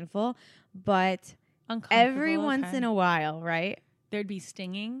really painful, but every once in a while, right? there'd be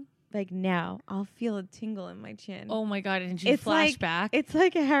stinging. Like now, I'll feel a tingle in my chin. Oh my god! And you It's flash like- back. It's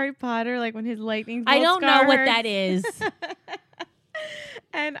like a Harry Potter, like when his lightning. I bolt don't know scar what hurts. that is.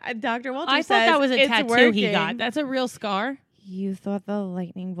 And Dr. Walter I says thought that was a it's tattoo working. he got. That's a real scar. You thought the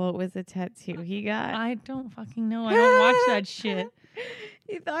lightning bolt was a tattoo he got? I don't fucking know. I don't watch that shit.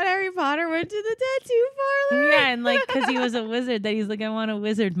 You thought Harry Potter went to the tattoo parlor? Yeah, and like because he was a wizard, that he's like, I want a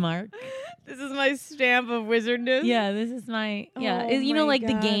wizard mark. This is my stamp of wizardness. Yeah, this is my Oh you know, my like God.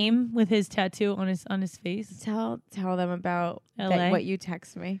 the game with his tattoo on his face. Tell them about LA? what you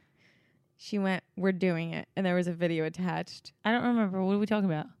text me. She went, we're doing it. And there was a video attached. I don't remember. What are we talking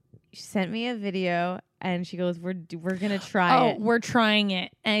about? She sent me a video and she goes, we're going to try Oh, it. we're trying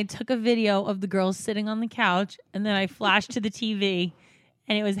it. And I took a video of the girls sitting on the couch, and then I flashed to the TV,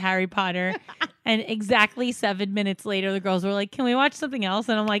 and it was Harry Potter. And exactly 7 minutes later, the girls were like, "Can we watch something else?"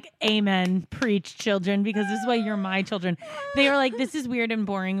 And I'm like, "Amen, preach, children, because this is why you're my children." They were like, "This is weird and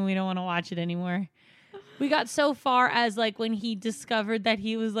boring, and we don't want to watch it anymore." We got so far as like when he discovered that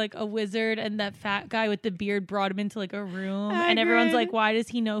he was like a wizard, and that fat guy with the beard brought him into like a room, and everyone's Hagrid. like, "Why does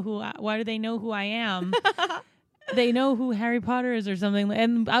he know why do they know who I am?" They know who Harry Potter is or something.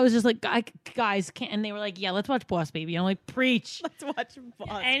 And I was just like, guys, can't. And they were like, yeah, let's watch Boss Baby. I'm like, preach. Let's watch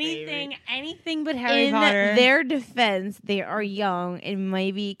Boss Anything but Harry In Potter. their defense, they are young and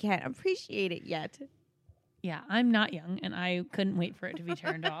maybe can't appreciate it yet. Yeah, I'm not young, and I couldn't wait for it to be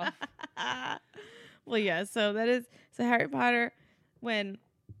turned off. Well, yeah. So Harry Potter, when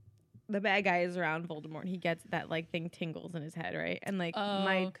the bad guy is around Voldemort, he gets that like thing tingles in his head, right? And like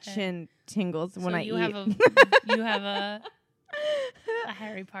my okay. chin tingles when So I you eat. have a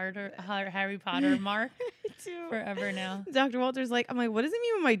Harry Potter mark too. forever now. Dr. Walter's like, I'm like, what does it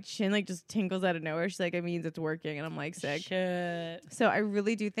mean when my chin like just tingles out of nowhere? She's like, it means it's working, and I'm like, sick. Shit. So I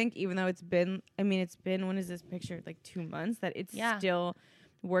really do think, even though it's been, when is this picture? Like 2 months, that it's still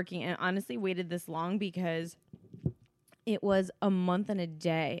working. And honestly waited this long because it was a month and a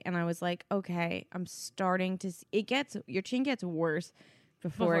day. And I was like, okay, I'm starting to see, your chin gets worse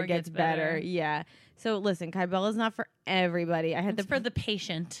before it gets better. Yeah. So listen, Kybella's not for everybody. I had It's for the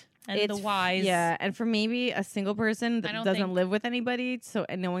patient and the it's wise. Yeah. And for maybe a single person I that don't doesn't think- live with anybody,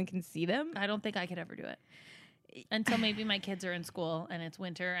 and no one can see them. I don't think I could ever do it. until maybe my kids are in school and it's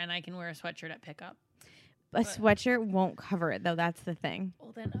winter and I can wear a sweatshirt at pickup. A sweatshirt won't cover it though. That's the thing.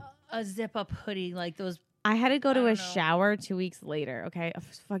 Well, then a zip up hoodie like those. I had to go to don't a know. shower 2 weeks later. Okay, I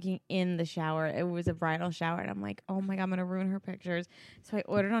was fucking in the shower. It was a bridal shower, and I'm like, oh my God, I'm gonna ruin her pictures. So I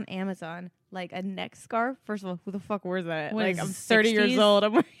ordered on Amazon like a neck scarf. First of all, who the fuck wears that? What Like is I'm this, 30 years 60s? old.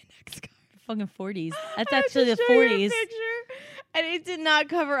 I'm wearing a neck scarf. Fucking 40s. That's I had actually to the show you a 40s. picture, and it did not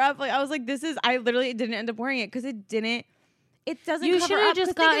cover up. Like I was like, this is. I literally didn't end up wearing it because it didn't. It doesn't. You cover should've up. 'Cause just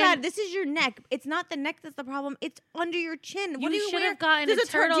think about gotten- it, this is your neck. It's not the neck that's the problem. It's under your chin. What do You you should wear? have gotten Does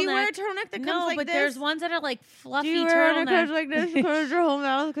a Do you wear a turtleneck. turtleneck that comes No, like but this? there's ones that are like Do fluffy you wear it turtleneck. like this? Close your whole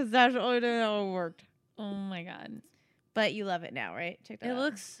mouth because that's the only thing that worked. Oh my God. But you love it now, right? Check that It out.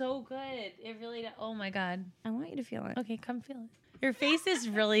 looks so good. It really does. Oh my God. I want you to feel it. Okay, come feel it. Your face is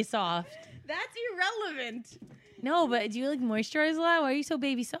really soft. That's irrelevant. No, but do you like moisturize a lot? Why are you so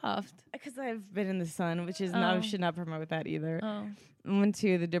baby soft? Because I've been in the sun, which is Oh. not. I should not promote that either. Oh. I went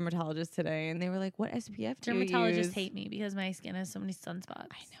to the dermatologist today, and they were like, "What SPF do you Dermatologists use?" hate me because my skin has so many sunspots.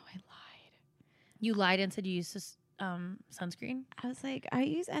 I know. I lied. You lied and said you used sunscreen? I was like, I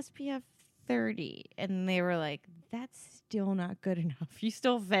use SPF 30, and they were like, "That's still not good enough. You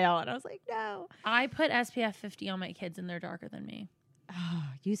still fail." And I was like, "No." I put SPF 50 on my kids and they're darker than me. Oh,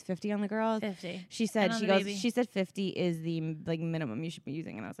 use 50 on the girls. 50. She said And on she the goes. baby. She said 50 is the like minimum you should be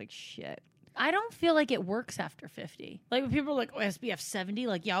using, and I was like, "Shit." I don't feel like it works after 50. Like when people are like, oh, SPF 70,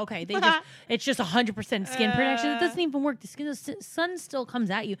 like, yeah, okay. They just it's just 100% skin protection. It doesn't even work. The sun still comes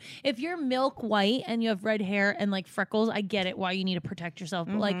at you. If you're milk white and you have red hair and like freckles, I get it why you need to protect yourself.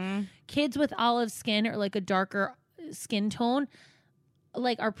 But like kids with olive skin or like a darker skin tone,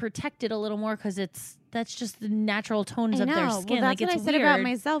 like are protected a little more because that's just the natural tones I of their know. skin. Well, that's like what it's I said about weird.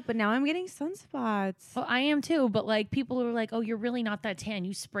 myself, but now I'm getting sunspots. Well, I am too, but like people are like, "Oh, you're really not that tan.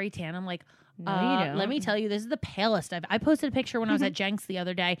 You spray tan." I'm like, No, you don't. Let me tell you, this is the palest I posted a picture when I was at Jenks the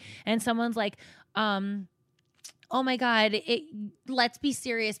other day, and someone's like, "Oh my God, let's be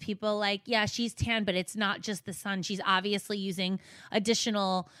serious, people. Like, yeah, she's tan, but it's not just the sun. She's obviously using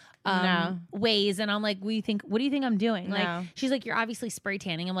additional." Ways, and I'm like, what do you think I'm doing? No. Like, she's like, you're obviously spray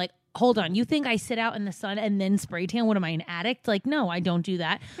tanning. I'm like, hold on, you think I sit out in the sun and then spray tan? What am I, an addict? Like, no, I don't do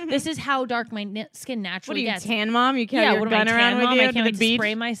that. This is how dark my skin What are naturally you, gets. tan mom? You carry your what am I, gun around tan with mom? you I to can't the wait to beach?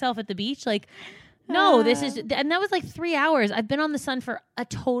 spray myself at the beach. Like, no, this is, and that was like 3 hours. I've been on the sun for a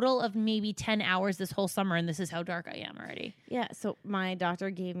total of maybe 10 hours this whole summer, and this is how dark I am already. Yeah, so my doctor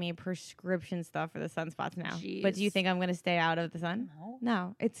gave me prescription stuff for the sunspots now. But do you Jeez. think I'm going to stay out of the sun?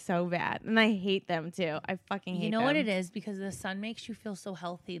 No, it's so bad. And I hate them too. I fucking hate You know them. what it is? Because the sun makes you feel so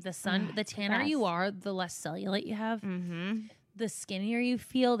healthy. The sun, the tanner you best. are, the less cellulite you have. Mm-hmm. The skinnier you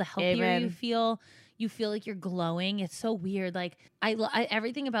feel, the healthier you Amen. feel. You feel like you're glowing. It's so weird. Like I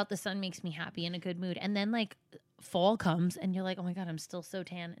everything about the sun makes me happy, in a good mood. And then like fall comes, and you're like, oh my God, I'm still so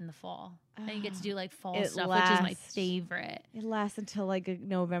tan in the fall. And you get to do like fall It stuff, which is my lasts. favorite. It lasts until like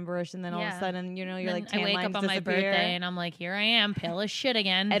November-ish, and then all of a Yeah. sudden, you know, you're Then like tan I wake lines up on my disappear. birthday, and I'm like, here I am, pale as shit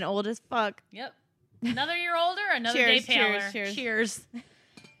again. And old as fuck. Yep. Another year older, another Cheers, day paler. cheers, cheers. Cheers.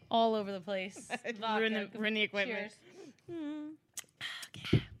 All over the place. Vodka. Ruin the equipment. Cheers.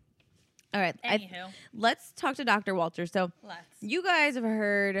 All right, Anywho, let's talk to Dr. Walter. So let's. you guys have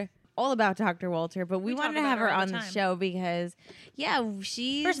heard all about Dr. Walter, but we We wanted talk to have about her her all on the the time. show because, yeah,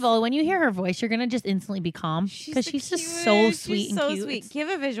 she's First of all, when you hear her voice, you're gonna just instantly be calm because the she's just cutest. so sweet She's and so cute. sweet. Give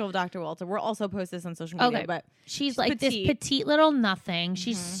a visual of Dr. Walter. We'll also post this on social media. Okay. But She's like this petite little nothing.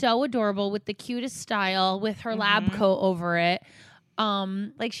 She's so adorable with the cutest style, with her lab coat over it.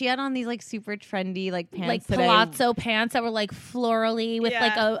 like she had on these like super trendy like pants, Like today. palazzo pants that were like florally with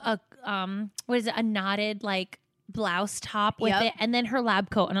like Yeah. a what is it, a knotted like blouse top with Yep. it, and then her lab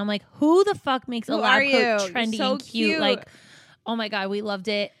coat. And I'm like, who the fuck makes a Who lab are coat you? You're trendy so and cute? cute. Like, oh my God, we loved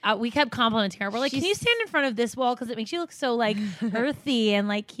it. We kept complimenting her. We're like, can you stand in front of this wall because it makes you look so like earthy and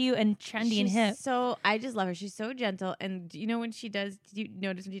like cute and trendy and She's hip. So I just love her. She's so gentle, and you know when she does. Do you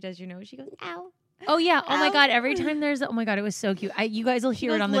notice when she does? You know, she goes ow. Oh yeah. Oh my Ow. God. Every time there's, oh my God, it was so cute. You guys will She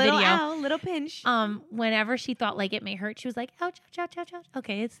hear it goes, on the little video. Ow, little pinch. Whenever she thought like it may hurt, she was like, ouch, ouch, ouch, ouch, ouch.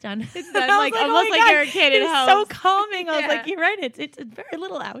 Okay, it's done. It's done, I was like, oh almost my like God, you're a kid. It It's helps. so calming. I was Yeah. like, you're right. It's a very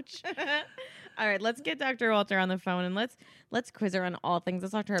little ouch. All right, let's get Dr. Walter on the phone and let's quiz her on all things.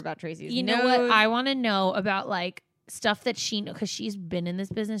 Let's talk to her about Tracy's. You know what? nose. I want to know about like stuff that she knows because she's been in this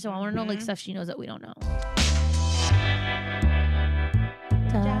business. So I want to know like stuff she knows that we don't know.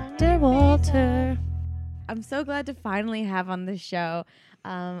 Dr. Walter. I'm so glad to finally have on the show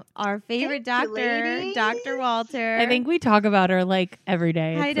our favorite Thank you, doctor, ladies. Dr. Walter. I think we talk about her like every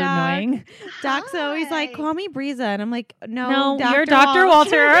day. Hi, It's Doc. annoying. Doc's always like, Hi. call me Breeza. And I'm like, No, no, you're Dr.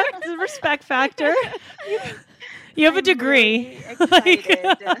 Walter. It's a respect factor. You have a I'm degree. really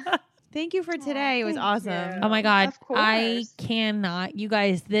excited. Thank you for today. It was thank awesome. you. Oh my God. Of course. I cannot. You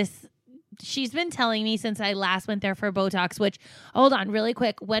guys, she's been telling me since I last went there for Botox, which, hold on really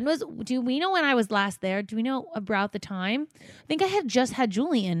quick. Do we know when I was last there? Do we know about the time? I think I had just had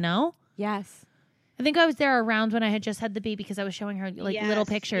Julian, no? Yes. I think I was there around when I had just had the baby because I was showing her like little Yes,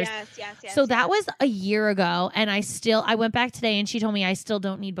 pictures. Yes. So that was a year ago, and I went back today, and she told me I still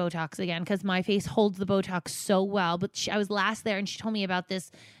don't need Botox again because my face holds the Botox so well. But I was last there, and she told me about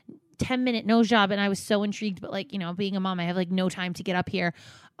this 10-minute nose job, and I was so intrigued. But like, you know, being a mom, I have like no time to get up here.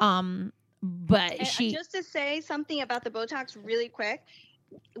 But And she just to say something about the Botox really quick.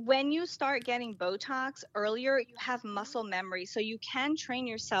 When you start getting Botox earlier, you have muscle memory. So you can train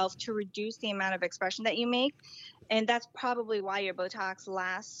yourself to reduce the amount of expression that you make. And that's probably why your Botox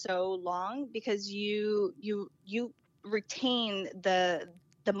lasts so long, because you retain the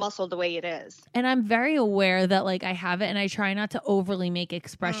muscle the way it is. and I'm very aware that like I have it, and I try not to overly make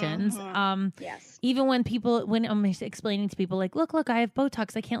expressions. Yes. Even when I'm explaining to people like, look, I have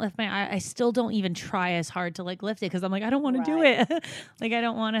Botox, I can't lift my eye. I still don't even try as hard to like lift it because I'm like, I don't want to do Right. it. Like I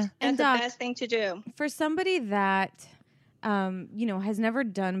don't want to. That's the Doc, best thing to do. for somebody that has never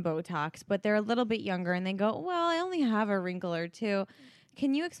done Botox, but they're a little bit younger and they go, well, I only have a wrinkle or two.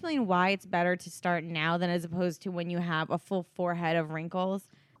 Can you explain why it's better to start now than as opposed to when you have a full forehead of wrinkles?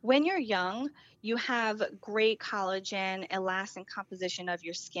 When you're young, you have great collagen, elastin composition of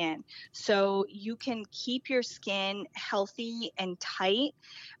your skin. So you can keep your skin healthy and tight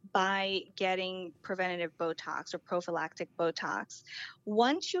by getting preventative Botox or prophylactic Botox.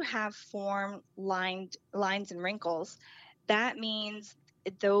 Once you have formed lines and wrinkles, that means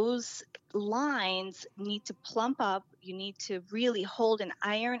those lines need to plump up. You need to really hold and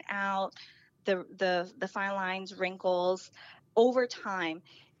iron out the fine lines, wrinkles over time.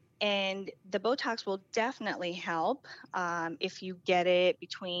 And the Botox will definitely help if you get it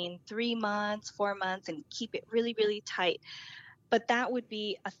between 3 months, 4 months, and keep it really, really tight. But that would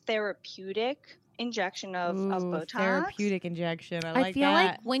be a therapeutic injection of Botox. Therapeutic injection. I I like feel that.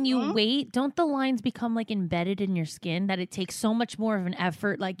 like when you wait, don't the lines become like embedded in your skin that it takes so much more of an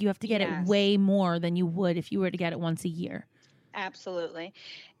effort? Like you have to get it Yes. way more than you would if you were to get it once a year. Absolutely.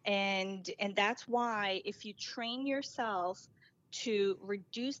 And that's why if you train yourself to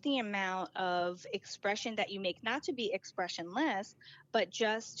reduce the amount of expression that you make, not to be expressionless, but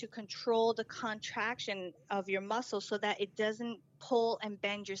just to control the contraction of your muscle so that it doesn't pull and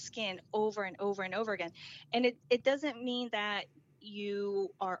bend your skin over and over and over again. And it doesn't mean that you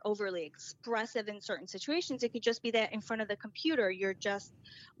are overly expressive in certain situations. It could just be that in front of the computer, you're just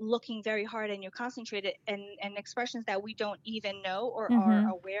looking very hard and you're concentrated, and expressions that we don't even know or are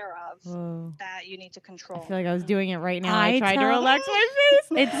aware of Whoa. that you need to control. I feel like I was doing it right now. I I tried to tell- relax my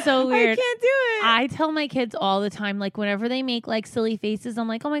face. It's so weird. I can't do it. I tell my kids all the time, like whenever they make like silly faces, I'm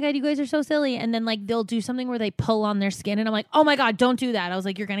like, oh my God, you guys are so silly. And then like they'll do something where they pull on their skin, and I'm like, oh my God, don't do that. I was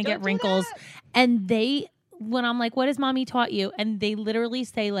like, you're going to get Don't do wrinkles. that. And when I'm like, what has mommy taught you? And they literally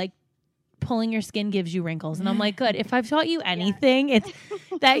say like, pulling your skin gives you wrinkles. And I'm like, good. If I've taught you anything, it's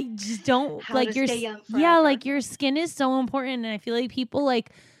that you just don't How like to your stay young yeah, forever. like your skin is so important. And I feel like people like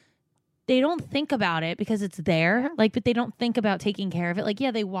they don't think about it because it's there, like, but they don't think about taking care of it. Like,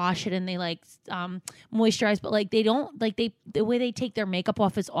 yeah, they wash it and they like moisturize, but like they don't like the way they take their makeup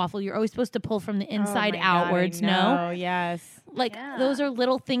off is awful. You're always supposed to pull from the inside outwards. No, Yes. like Yeah. those are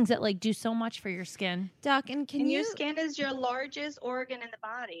little things that like do so much for your skin. Doc, and can And you your skin is your largest organ in the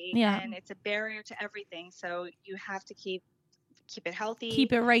body, Yeah. and it's a barrier to everything. So you have to keep it healthy.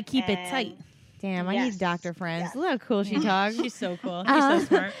 Keep it right, keep it and- tight. Damn, I Yes. need doctor friends. Yes. Look how cool she talks. She's so cool.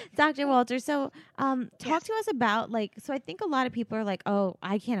 Dr. Walter, so talk Yes. to us about like, so I think a lot of people are like, oh,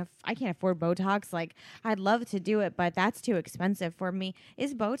 I can't afford Botox. Like, I'd love to do it, but that's too expensive for me.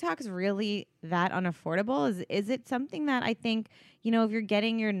 Is Botox really that unaffordable? Is it something that I think, if you're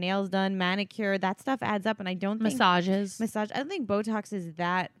getting your nails done, manicure, that stuff adds up, and I don't think Massages I don't think Botox is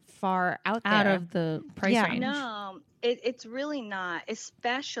that far out there. out of the price Yeah. range. No, it's really not,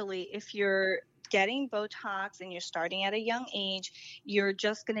 especially if you're getting Botox and you're starting at a young age. You're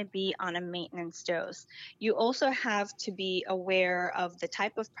just going to be on a maintenance dose. You also have to be aware of the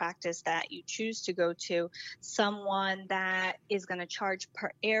type of practice that you choose to go to, someone that is going to charge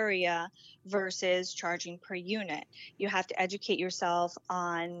per area versus charging per unit. You have to educate yourself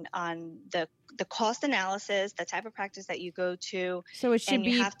on the cost analysis, the type of practice that you go to. So it should and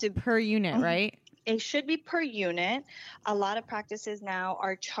you be have to- per unit, right? It should be per unit. A lot of practices now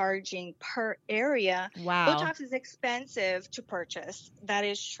are charging per area. Wow. Botox is expensive to purchase. That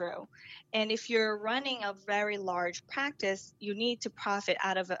is true. And if you're running a very large practice, you need to profit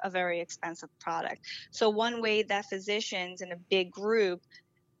out of a very expensive product. So one way that physicians in a big group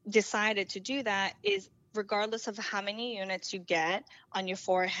decided to do that is, regardless of how many units you get on your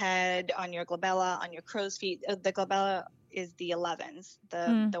forehead, on your glabella, on your crow's feet, the glabella is the 11s,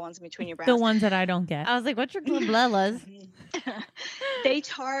 the ones in between your brows. The ones that I don't get. I was like, what's your glabellas? They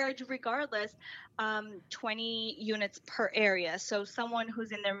charge regardless 20 units per area. So someone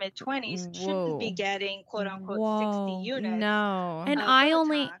who's in their mid 20s shouldn't be getting quote unquote 60 units. No. And of I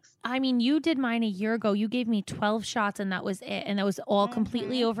only, Botox. I mean, you did mine a year ago. You gave me 12 shots and that was it. And that was all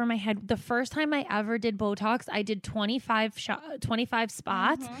completely over my head. The first time I ever did Botox, I did 25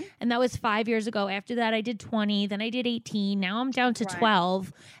 spots. And that was 5 years ago. After that, I did 20. Then I did 18. Now I'm down to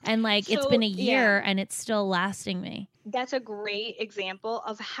 12. And like, it's So, been a year yeah. and it's still lasting me. That's a great example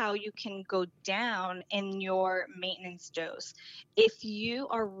of how you can go down in your maintenance dose. If you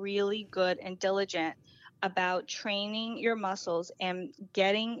are really good and diligent about training your muscles and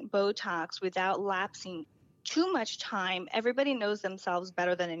getting Botox without lapsing too much time, everybody knows themselves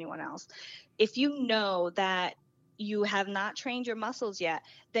better than anyone else. If you know that you have not trained your muscles yet,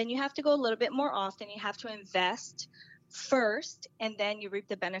 then you have to go a little bit more often. You have to invest first, and then you reap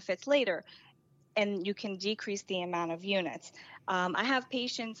the benefits later. And you can decrease the amount of units. I have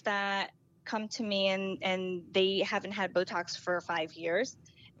patients that come to me and they haven't had Botox for 5 years.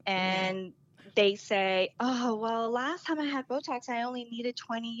 And they say, oh, well, last time I had Botox, I only needed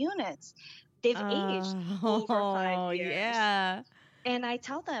 20 units. They've aged over 5 years. Yeah. And I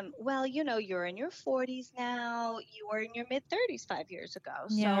tell them, well, you know, you're in your 40s now. You were in your mid 30s 5 years ago.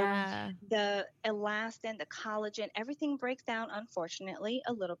 Yeah. So the elastin, the collagen, everything breaks down, unfortunately,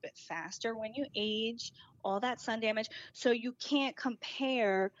 a little bit faster when you age, all that sun damage. So you can't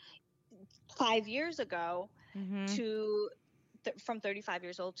compare 5 years ago to from 35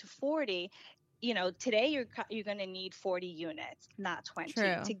 years old to 40. You know, today you're going to need 40 units, not 20,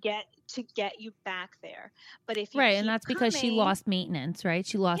 True. to get you back there. But if you Right. keep And that's because she coming- lost maintenance, right?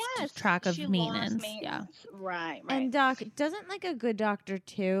 She lost Yes, track of she maintenance. lost maintenance. Right. And doc, doesn't like a good doctor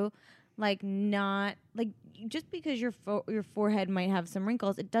too, like not like just because your forehead might have some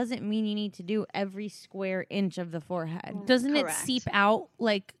wrinkles, it doesn't mean you need to do every square inch of the forehead. Doesn't it Correct. seep out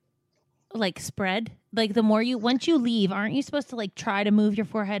like spread? Like the more once you leave, aren't you supposed to like try to move your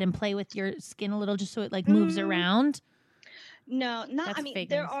forehead and play with your skin a little just so it like moves around? No, not. That's I mean, fake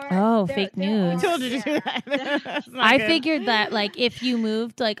there news. are. Oh, there- fake there news. are- Told you to do yeah. that. That's not I good. figured that like if you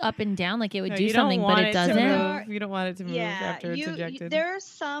moved like up and down, like it would No, do you don't something, but want it to doesn't. move. You don't want it to move after it's injected. There's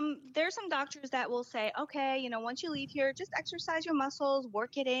some doctors that will say, okay, you know, once you leave here, just exercise your muscles,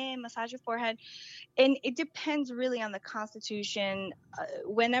 work it in, massage your forehead, and it depends really on the constitution.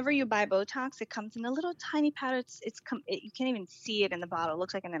 Whenever you buy Botox, it comes in a little tiny powder. You can't even see it in the bottle. It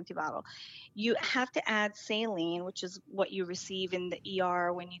looks like an empty bottle. You have to add saline, which is what you receive in the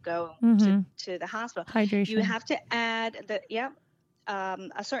ER when you go to the hospital. Hydration. You have to add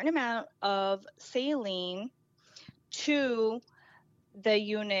a certain amount of saline to the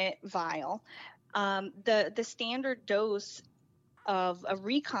unit vial. The standard dose of a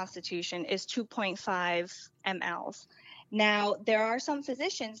reconstitution is 2.5 mLs. Now, there are some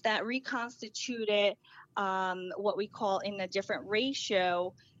physicians that reconstitute it what we call in a different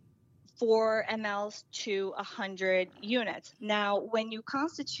ratio, 4 mLs to 100 units. Now, when you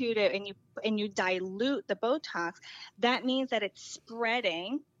constitute it and you dilute the Botox, that means that it's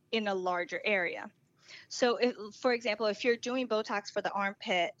spreading in a larger area. So, for example, if you're doing Botox for the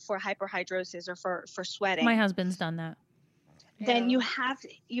armpit for hyperhidrosis or for sweating, My husband's done that. then you have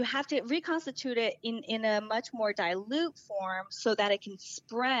to reconstitute it in a much more dilute form so that it can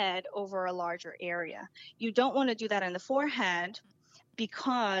spread over a larger area. You don't want to do that in the forehead,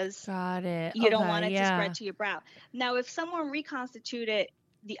 because Got it. you don't Okay, want it to yeah. spread to your brow. Now, if someone reconstituted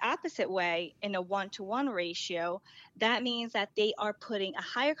the opposite way in a 1-to-1 ratio, that means that they are putting a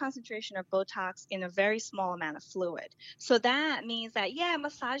higher concentration of Botox in a very small amount of fluid. So that means that,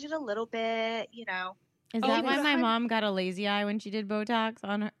 massage it a little bit, you know. Is Oh, that why but my I- mom got a lazy eye when she did Botox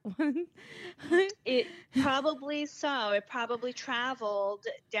on her? It probably so. It probably traveled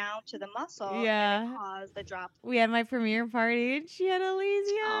down to the muscle Yeah. and it caused the drop. We had my premiere party and she had a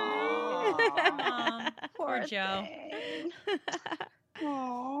lazy Aw, eye. poor Joe. thing.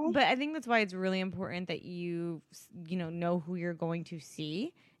 Aw. But I think that's why it's really important that you know who you're going to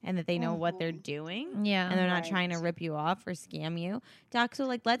see and that they know what they're doing. Yeah. And they're not Right. trying to rip you off or scam you. Doc, so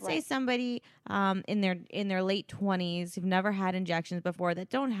like let's say Right. somebody in their late 20s who've never had injections before that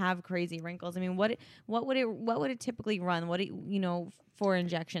don't have crazy wrinkles. I mean, what would it typically run? For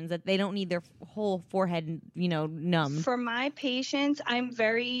injections that they don't need their whole forehead, numbed? For my patients, I'm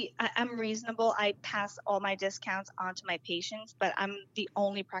reasonable. I pass all my discounts on to my patients, but I'm the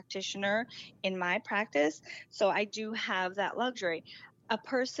only practitioner in my practice, so I do have that luxury. A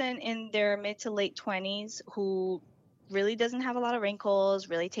person in their mid to late 20s who really doesn't have a lot of wrinkles,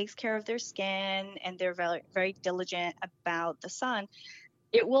 really takes care of their skin, and they're very, very diligent about the sun,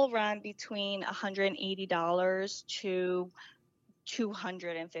 it will run between $180 to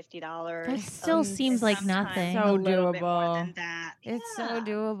 $250. That still seems like sometimes nothing. So a little bit more doable. than that. It's so Yeah.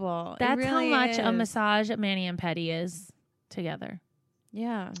 doable. It That's how really much a is. massage at Manny and Petty is together.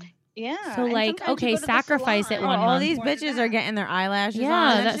 Yeah. Yeah. So, and like, sometimes you okay, go to the sacrifice it salon, one all month. these more than bitches that. are getting their eyelashes on.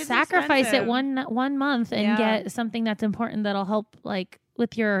 Yeah, That that shit's sacrifice expensive. it one month and Yeah. get something that's important that'll help, like,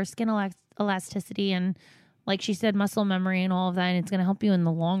 with your skin elasticity and, like she said, muscle memory and all of that. And it's going to help you in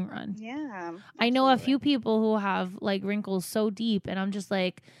the long run. Yeah. I know a absolutely. few people who have like wrinkles so deep, and I'm just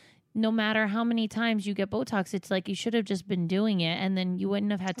like, no matter how many times you get Botox, it's like you should have just been doing it, and then you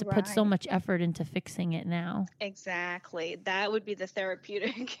wouldn't have had to put so Right. much effort into fixing it now. Exactly. That would be the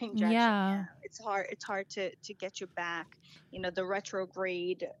therapeutic injection. Yeah. It's hard to get you back, the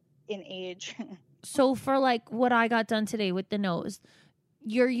retrograde in age. So for like what I got done today with the nose,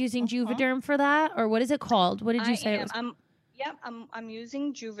 you're using Juvederm for that, or what is it called? What did you say? It was I'm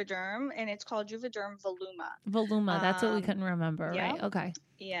using Juvederm, and it's called Juvederm Voluma. Voluma. That's what we Um, couldn't remember, yeah. right? Okay.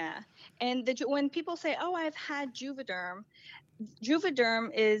 Yeah. And when people say, "Oh, I've had Juvederm,"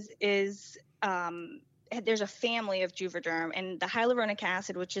 Juvederm is there's a family of Juvederm, and the hyaluronic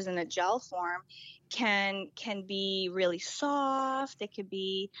acid, which is in a gel form, can be really soft. It could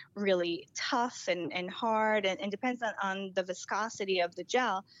be really tough and hard, and depends on the viscosity of the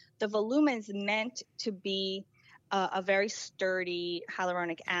gel. The Voluma is meant to be a very sturdy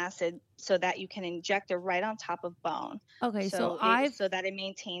hyaluronic acid, so that you can inject it right on top of bone. Okay. So So that it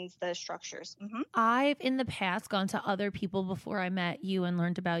maintains the structures. I've in the past gone to other people before I met you and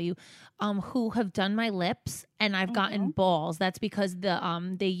learned about you, who have done my lips, and I've gotten balls. That's because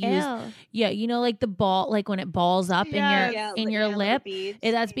they use like the ball, like when it balls up in your lip.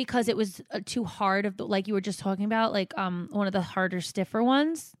 That's because it was too hard like you were just talking about, like one of the harder, stiffer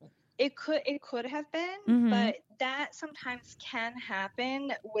ones. It could have been, Mhm. but that sometimes can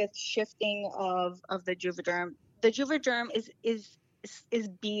happen with shifting of the Juvederm. The Juvederm is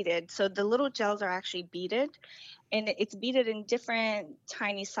beaded, so the little gels are actually beaded, and it's beaded in different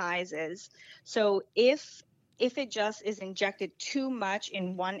tiny sizes. So if it just is injected too much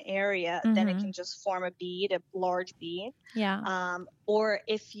in one area, then it can just form a bead, a large bead. Yeah. Or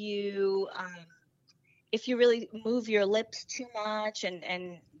if you really move your lips too much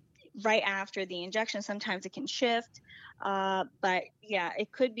and right after the injection, sometimes it can shift. But yeah,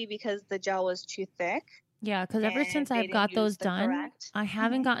 it could be because the gel was too thick. Yeah, because ever and since they I've didn't got use those the done, correct- I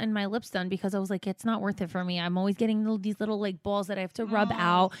haven't gotten my lips done because I was like, it's not worth it for me. I'm always getting these little like balls that I have to rub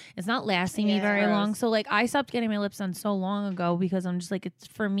out. It's not lasting me very long. Gross. So like I stopped getting my lips done so long ago because I'm just like, it's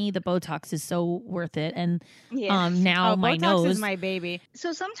for me, the Botox is so worth it. And Yeah. now my Botox nose is my baby.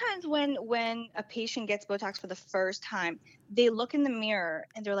 So sometimes when a patient gets Botox for the first time, they look in the mirror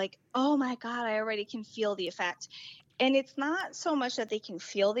and they're like, "Oh my God, I already can feel the effect." And it's not so much that they can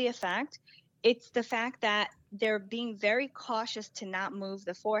feel the effect. It's the fact that they're being very cautious to not move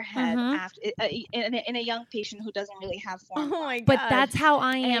the forehead after in a young patient who doesn't really have Oh forehead. my god. But that's how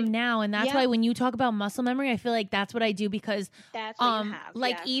I am And- now, and that's yeah. why when you talk about muscle memory, I feel like that's what I do because That's what you have.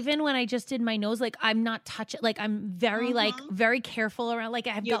 like yes. even when I just did my nose, like I'm not touching, like I'm very like very careful around, like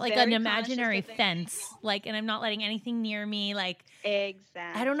I've You're got like very an conscious imaginary of it. fence, like, and I'm not letting anything near me, like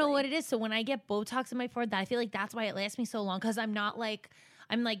Exactly. I don't know what it is. So when I get Botox in my forehead, I feel like that's why it lasts me so long because I'm not like.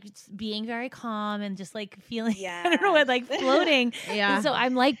 I'm like being very calm and just like feeling, I don't know what, like floating. Yeah. And so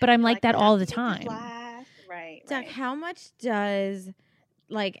I'm like, but I'm like that all the time. Right. Doc, how much does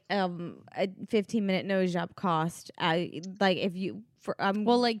like a 15-minute nose job cost? Like if you for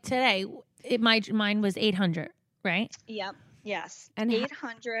Well, like today, mine was 800, right? Yep. Yes. And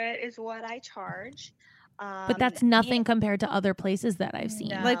 800 is what I charge. But that's nothing compared to other places that I've seen.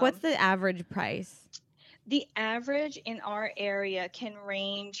 No. like what's the average price? The average in our area can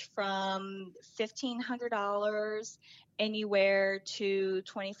range from $1,500 anywhere to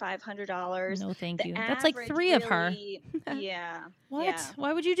 $2,500. No, thank The you. That's like average 3 of her. really- Yeah. What? Yeah.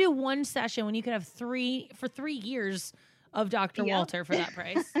 Why would you do one session when you could have 3 for 3 years of Dr. Yep. Walter for that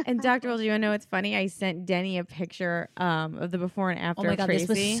price. And Dr. Walter, you want to know what's funny? I sent Denny a picture of the before and after Oh my of God, Tracy.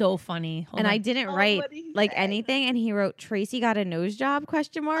 this was so funny. Hold and on. I didn't Oh, write what did he like say? anything, and he wrote Tracy got a nose job ?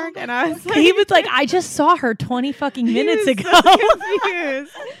 And I was like, He was like, I just saw her 20 fucking minutes he was ago. so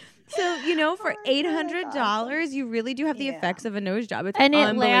confused. So for Oh my God, that's $800, you really do have the Yeah. effects of a nose job. It's And it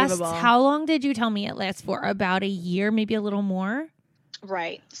unbelievable. lasts, how long did you tell me it lasts for? About a year, maybe a little more?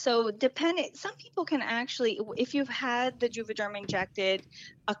 Right. So some people can actually, if you've had the Juvederm injected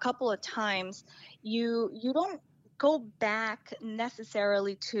a couple of times, you don't go back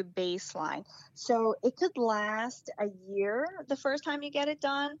necessarily to baseline. So it could last a year the first time you get it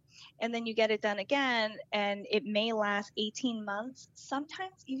done, and then you get it done again, and it may last 18 months,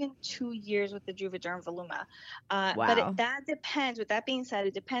 sometimes even 2 years with the Juvederm Voluma. But Wow. that depends. With that being said,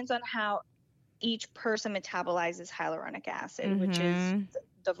 it depends on how each person metabolizes hyaluronic acid, which is Mhm.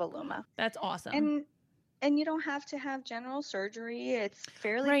 the Voluma. That's awesome. And you don't have to have general surgery. It's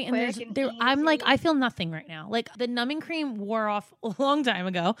fairly Right, and quick I'm like, easy. I feel nothing right now. Like the numbing cream wore off a long time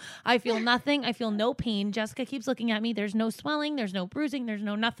ago. I feel nothing. I feel no pain. Jessica keeps looking at me. There's no swelling. There's no bruising. There's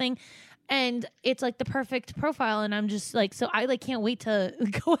no nothing. And it's like the perfect profile. And I'm just like, so I like can't wait to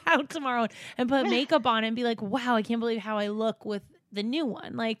go out tomorrow and put makeup on and be like, wow, I can't believe how I look with the new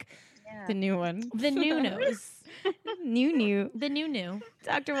one. Like Yeah. The new one. the new nose. New. The new.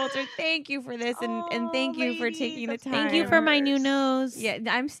 Dr. Walter, thank you for this and thank Oh, you for ladies, taking the of time. Thank you for my new nose. Yeah,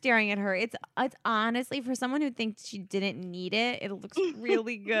 I'm staring at her. It's honestly, for someone who thinks she didn't need it, it looks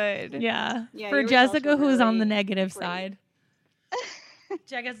really good. Yeah. Yeah, For your results Jessica, were who's on the really negative great. side.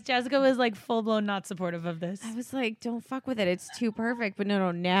 Jessica was like full blown not supportive of this. I was like, don't fuck with it. It's too perfect. But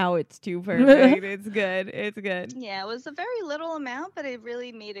no, now it's too perfect. It's good. It's good. Yeah, it was a very little amount, but it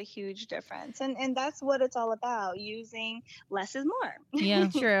really made a huge difference. And that's what it's all about. Using less is more. Yeah.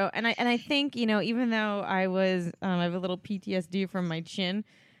 True. And I think, even though I was I have a little PTSD from my chin,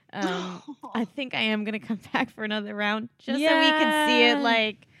 I think I am gonna come back for another round just so we can see it Yeah.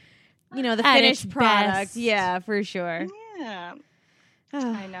 like, the At finished its product. best. Yeah, for sure. Yeah,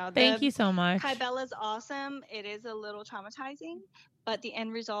 I know. Thank you so much. Kybella's awesome. It is a little traumatizing, but the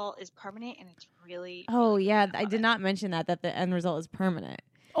end result is permanent and it's really. Oh really yeah, good. I did not mention that the end result is permanent.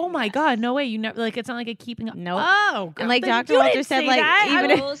 Oh my God, no way. You never like it's not like a keeping up. Nope. Oh, And like then Dr. you Walter didn't said, say like, that.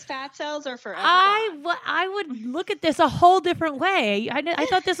 even Are if- those fat cells are forever I would look at this a whole different way. I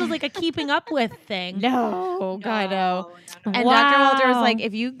thought this was like a keeping up with thing. No, God, no. no. And Dr. Walter was Wow. like,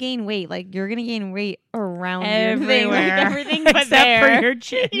 if you gain weight, like you're gonna gain weight around your thing, Everywhere. like everything but Except there. for your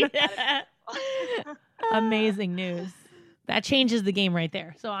chin. Yeah. Amazing news. That changes the game right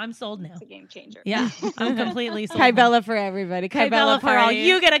there. So I'm sold now. It's a game changer. Yeah, I'm completely sold. now. Kybella for everybody. Kybella for all. party.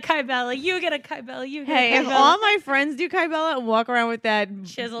 You get a Kybella. You get a Kybella. You get Hey, a if Kybella. all my friends do Kybella and walk around with that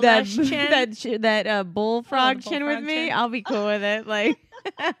Chiseled that ass chin. that bullfrog chin with bullfrog me, chin. I'll be cool with it. Like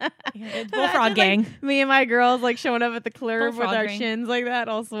It's Bullfrog gang. me and my girls like showing up at the club with Bullfrog our gang. chins like that,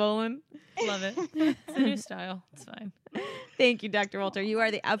 all swollen. Love it. It's a new style. It's fine. Thank you, Dr. Walter. You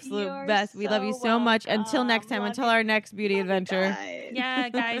are the absolute You're best. We love you so so much. Until next time, welcome. until our next beauty adventure. Yeah,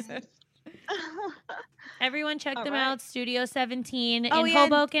 guys. Everyone check All them right. out. Studio 17 Oh, in yeah,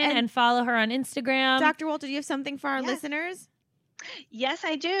 and- Hoboken and, and- follow her on Instagram. Dr. Walter, do you have something for our Yes. listeners? Yes,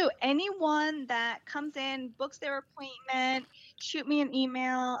 I do. Anyone that comes in, books their appointment, shoot me an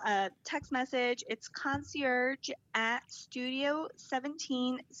email, a text message. It's concierge at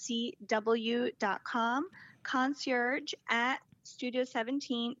studio17cw.com. Concierge at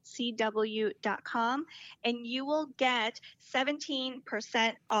studio17cw.com. And you will get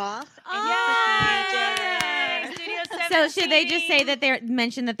 17% off any procedure. Studio So should they just say 17. that they're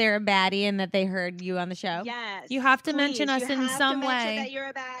mention that they're a baddie and that they heard you on the show? Yes. You have to mention please. us You in have some to mention way. that you're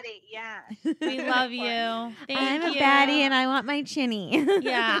a baddie. Yes. We love you. Thank I'm you. a baddie and I want my chinny.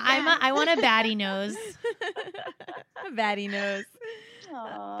 Yeah, I want a baddie nose. a baddie nose.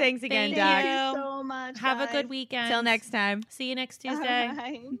 Aw. Thanks again, Thank Doc. you. Thank you so much. Have a guys. good weekend. Till next time. See you next Tuesday. All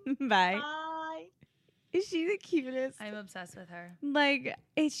right. Bye. Bye. Is she the cutest? I'm obsessed with her. Like,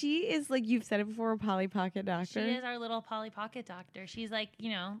 she is like you've said it before, a Polly Pocket doctor. She is our little Polly Pocket doctor. She's like,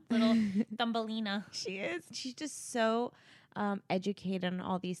 little Thumbelina. She is. She's just so educated on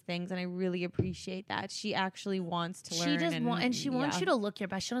all these things, and I really appreciate that. She actually wants to learn. She just wants yeah. you to look your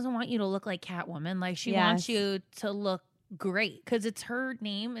best. She doesn't want you to look like Catwoman. Like she wants Yes. you to look great because it's her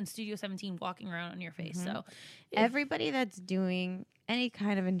name and Studio 17 walking around on your face. Mhm. So Everybody that's doing any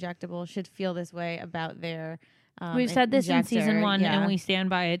kind of injectable should feel this way about their We've said this in season injector. 1 Yeah. and we stand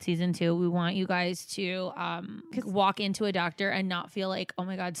by it. Season 2, we want you guys to walk into a doctor and not feel like, oh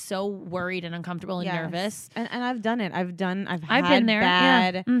my God, so worried and uncomfortable and Yes. nervous. And I've done it. I've I've had been there.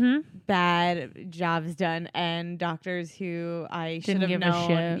 bad Yeah. Mm-hmm. bad jobs done and doctors who I should Didn't have give a known.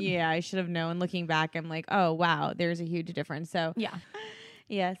 shit. Yeah, I should have known. Looking back, I'm like, oh wow, there's a huge difference. So Yeah.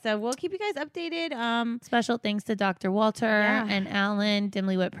 yeah, so we'll keep you guys updated. Special thanks to Dr. Walter Yeah. and Alan,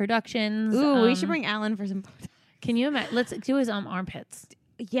 Dimly Wit Productions. Ooh, we should bring Alan for some. Can you imagine? Let's do his armpits.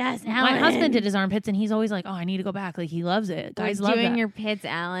 Yes, My husband did his armpits, and he's always like, "Oh, I need to go back." Like he loves it. Guys love doing that. your pits,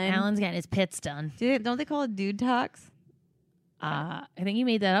 Alan. Alan's getting his pits done. Don't they call it dude talks? I think you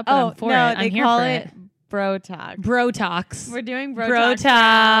made that up. But I'm for no, it. they I'm here call for it bro talk. Bro talks. We're doing bro, Bro talks.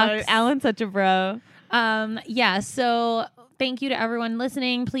 now. talks. Alan's such a bro. Yeah. So thank you to everyone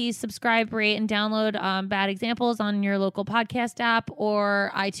listening. Please subscribe, rate, and download Bad Examples on your local podcast app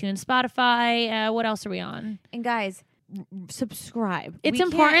or iTunes, Spotify. What else are we on? And guys, subscribe. It's We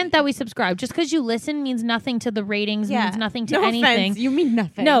important can't- that we subscribe. Just because you listen means nothing to the ratings, means nothing to no anything. Offense, you mean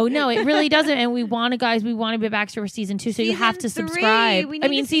nothing. No, it really doesn't. And we want to, guys, we want to be back for season 2. So you have to Season 3. subscribe. We I need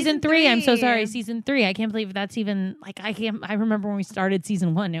mean, to season season 3. I'm so 3. sorry. Season 3. I can't believe that's even like, I remember when we started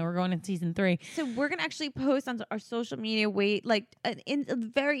season 1. Now we're going into season 3. So we're gonna actually post on our social media in a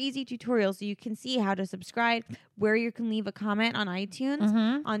very easy tutorial so you can see how to subscribe, where you can leave a comment on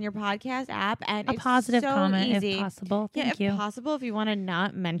iTunes on your podcast app, and A it's positive so comment easy. if possible. Yeah, Thank if you. possible, if you want to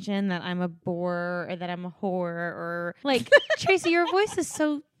not mention that I'm a bore or that I'm a whore or Like Tracy, your voice is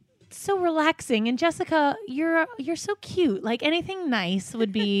so relaxing, and Jessica, you're so cute. Like anything nice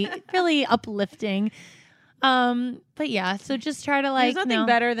would be really uplifting. But yeah, so just try to there's nothing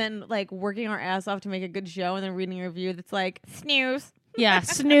better than like working our ass off to make a good show and then reading a review that's like snooze. Yeah,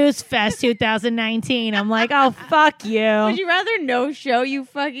 Snooze Fest 2019. I'm like, oh fuck you. Would you rather no show, you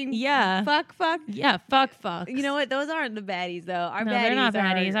fucking Yeah. fuck? Yeah, fuck. You know what? Those aren't the baddies though. Our No, baddies they're not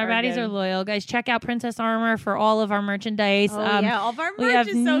baddies. Our baddies good. are loyal. Guys, check out Princess Armor for all of our merchandise. Oh yeah, all of our We merch have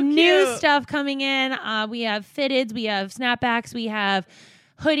is so new cute. stuff coming in. We have fitteds, we have snapbacks, we have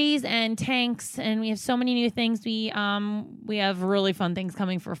hoodies and tanks, and we have so many new things. We have really fun things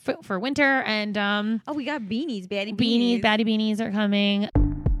coming for winter, and Oh, we got beanies, baddie baddie beanies are coming.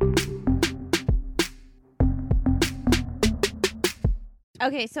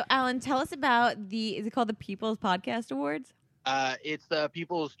 Okay, so Alan, tell us about is it called the People's Podcast Awards? It's the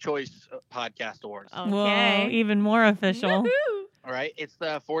People's Choice Podcast Awards. Whoa, even more official. Woohoo! All right, it's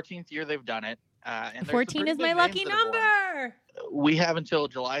the 14th year they've done it. And there's some 14 pretty is my big lucky names that have won. number. We have until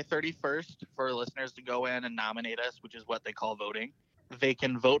July 31st for listeners to go in and nominate us, which is what they call voting. They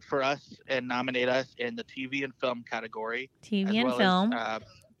can vote for us and nominate us in the TV and film category. TV as and well film. As,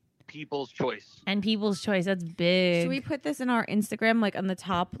 People's Choice. And People's Choice. That's big. Should we put this in our Instagram, like on the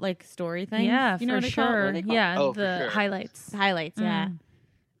top, like story thing? Yeah, you know for what they call it? What sure. are they called? Yeah, Oh, for the sure. highlights. Highlights. Yeah.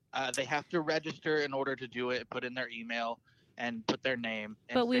 They have to register in order to do it, put in their email, and put their name.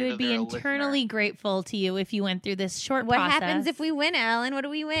 And But we say would that be they're a listener. internally grateful to you if you went through this short What process. happens if we win, Alan? What do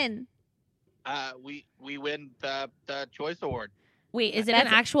we win? We win the Choice Award. Wait, is it That's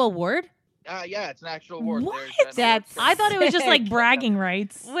an actual award? Yeah, it's an actual award. What? There's an award That's- for I thought it was just like Sick. bragging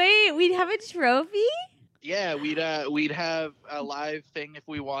rights. Wait, we'd have a trophy? Yeah, we'd have a live thing if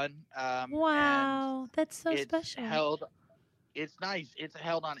we won. Wow, that's so and it's special. held. It's nice. It's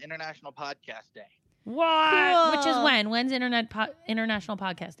held on International Podcast Day. What? Which is Cool. when? When's International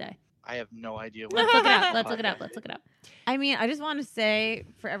Podcast Day? I have no idea. Let's look it up. Let's Podcast look it up. Day Let's look it up. I mean, I just want to say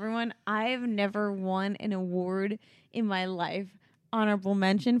for everyone, I've never won an award in my life. Honorable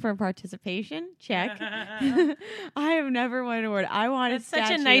mention for participation. Check. I have never won an award. I want It's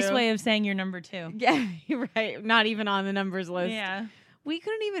such a nice way of saying you're number 2. Yeah, you're right. Not even on the numbers list. Yeah. We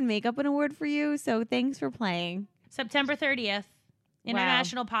couldn't even make up an award for you, so thanks for playing. September 30th.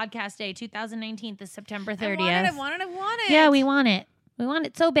 International Podcast Day 2019 is September 30th. I want it. Yeah, we want it. We want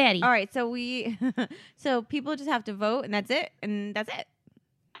it so baddy. All right, so so people just have to vote, and that's it.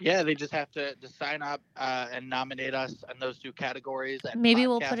 Yeah, they just have to sign up and nominate us in those 2 categories. At Maybe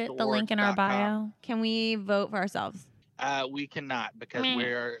we'll put the link in our podcastawards.com. bio. Can we vote for ourselves? We cannot because Meh.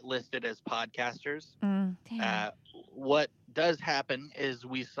 we're listed as podcasters. Mm. What does happen is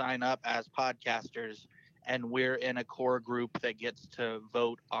we sign up as podcasters, and we're in a core group that gets to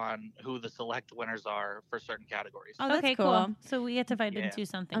vote on who the select winners are for certain categories. Oh, that's Okay, cool. So we get to fight Yeah. into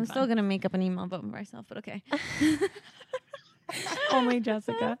something I'm fun. still gonna make up an email vote for myself, but okay. Only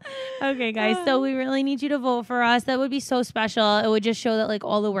Jessica. Okay, guys. So we really need you to vote for us. That would be so special. It would just show that like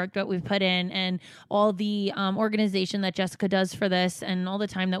all the work that we've put in and all the organization that Jessica does for this and all the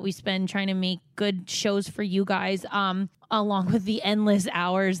time that we spend trying to make good shows for you guys. Along with the endless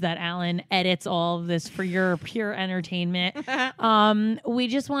hours that Alan edits all of this for your pure entertainment. We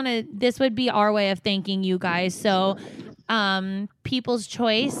just want to, this would be our way of thanking you guys. So People's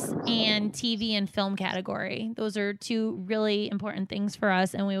Choice and TV and film category. Those are two really important things for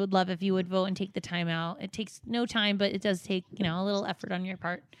us, and we would love if you would vote and take the time out. It takes no time, but it does take, a little effort on your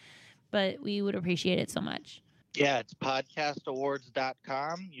part. But we would appreciate it so much. Yeah, it's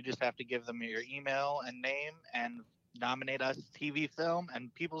podcastawards.com. You just have to give them your email and name and nominate us TV, film,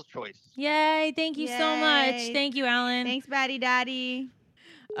 and People's Choice. Yay. Thank you so much. Yay. Thank you, Alan. Thanks, Batty Daddy.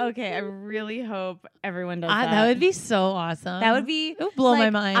 Okay, I really hope everyone does that. That would be so awesome. That would be. It would blow my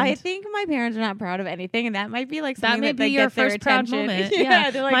mind. I think my parents are not proud of anything, and that might be like that something may that be like, your gets their first proud attention. moment. Yeah,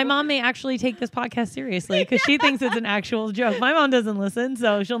 they're like, my mom may actually take this podcast seriously because she thinks it's an actual joke. My mom doesn't listen,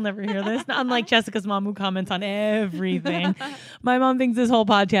 so she'll never hear this. Unlike Jessica's mom, who comments on everything. My mom thinks this whole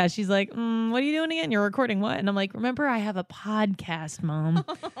podcast. She's like, "What are you doing again? You're recording what?" And I'm like, "Remember, I have a podcast, Mom."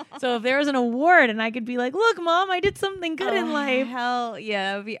 So if there was an award, and I could be like, "Look, Mom, I did something good in life." Hell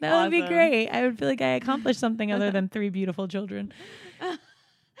yeah, that would be That awesome. would be great. I would feel like I accomplished something other than 3 beautiful children.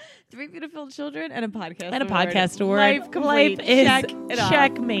 3 beautiful children and a podcast And a award. podcast award. Life complete. Life is Check it off.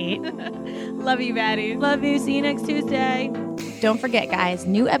 checkmate. Love you, Batty. Love you. See you next Tuesday. Don't forget, guys,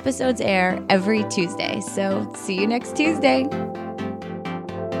 new episodes air every Tuesday. So see you next Tuesday.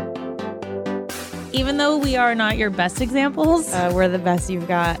 Even though we are not your best examples, We're the best you've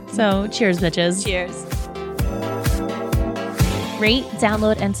got. so cheers, bitches. Cheers. Rate,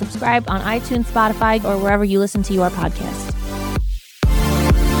 download, and subscribe on iTunes, Spotify, or wherever you listen to your podcast.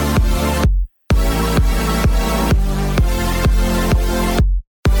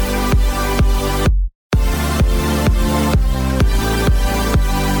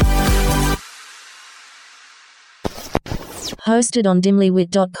 Hosted on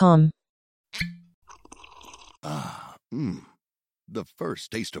dimlywit.com. The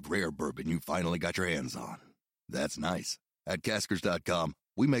first taste of rare bourbon you finally got your hands on. That's nice. At Caskers.com,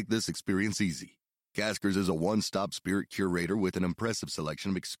 we make this experience easy. Caskers is a one-stop spirit curator with an impressive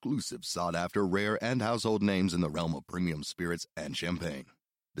selection of exclusive, sought-after, rare, and household names in the realm of premium spirits and champagne.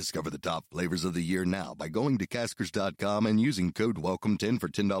 Discover the top flavors of the year now by going to Caskers.com and using code WELCOME10 for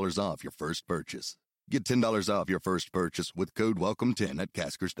 $10 off your first purchase. Get $10 off your first purchase with code WELCOME10 at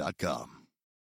Caskers.com.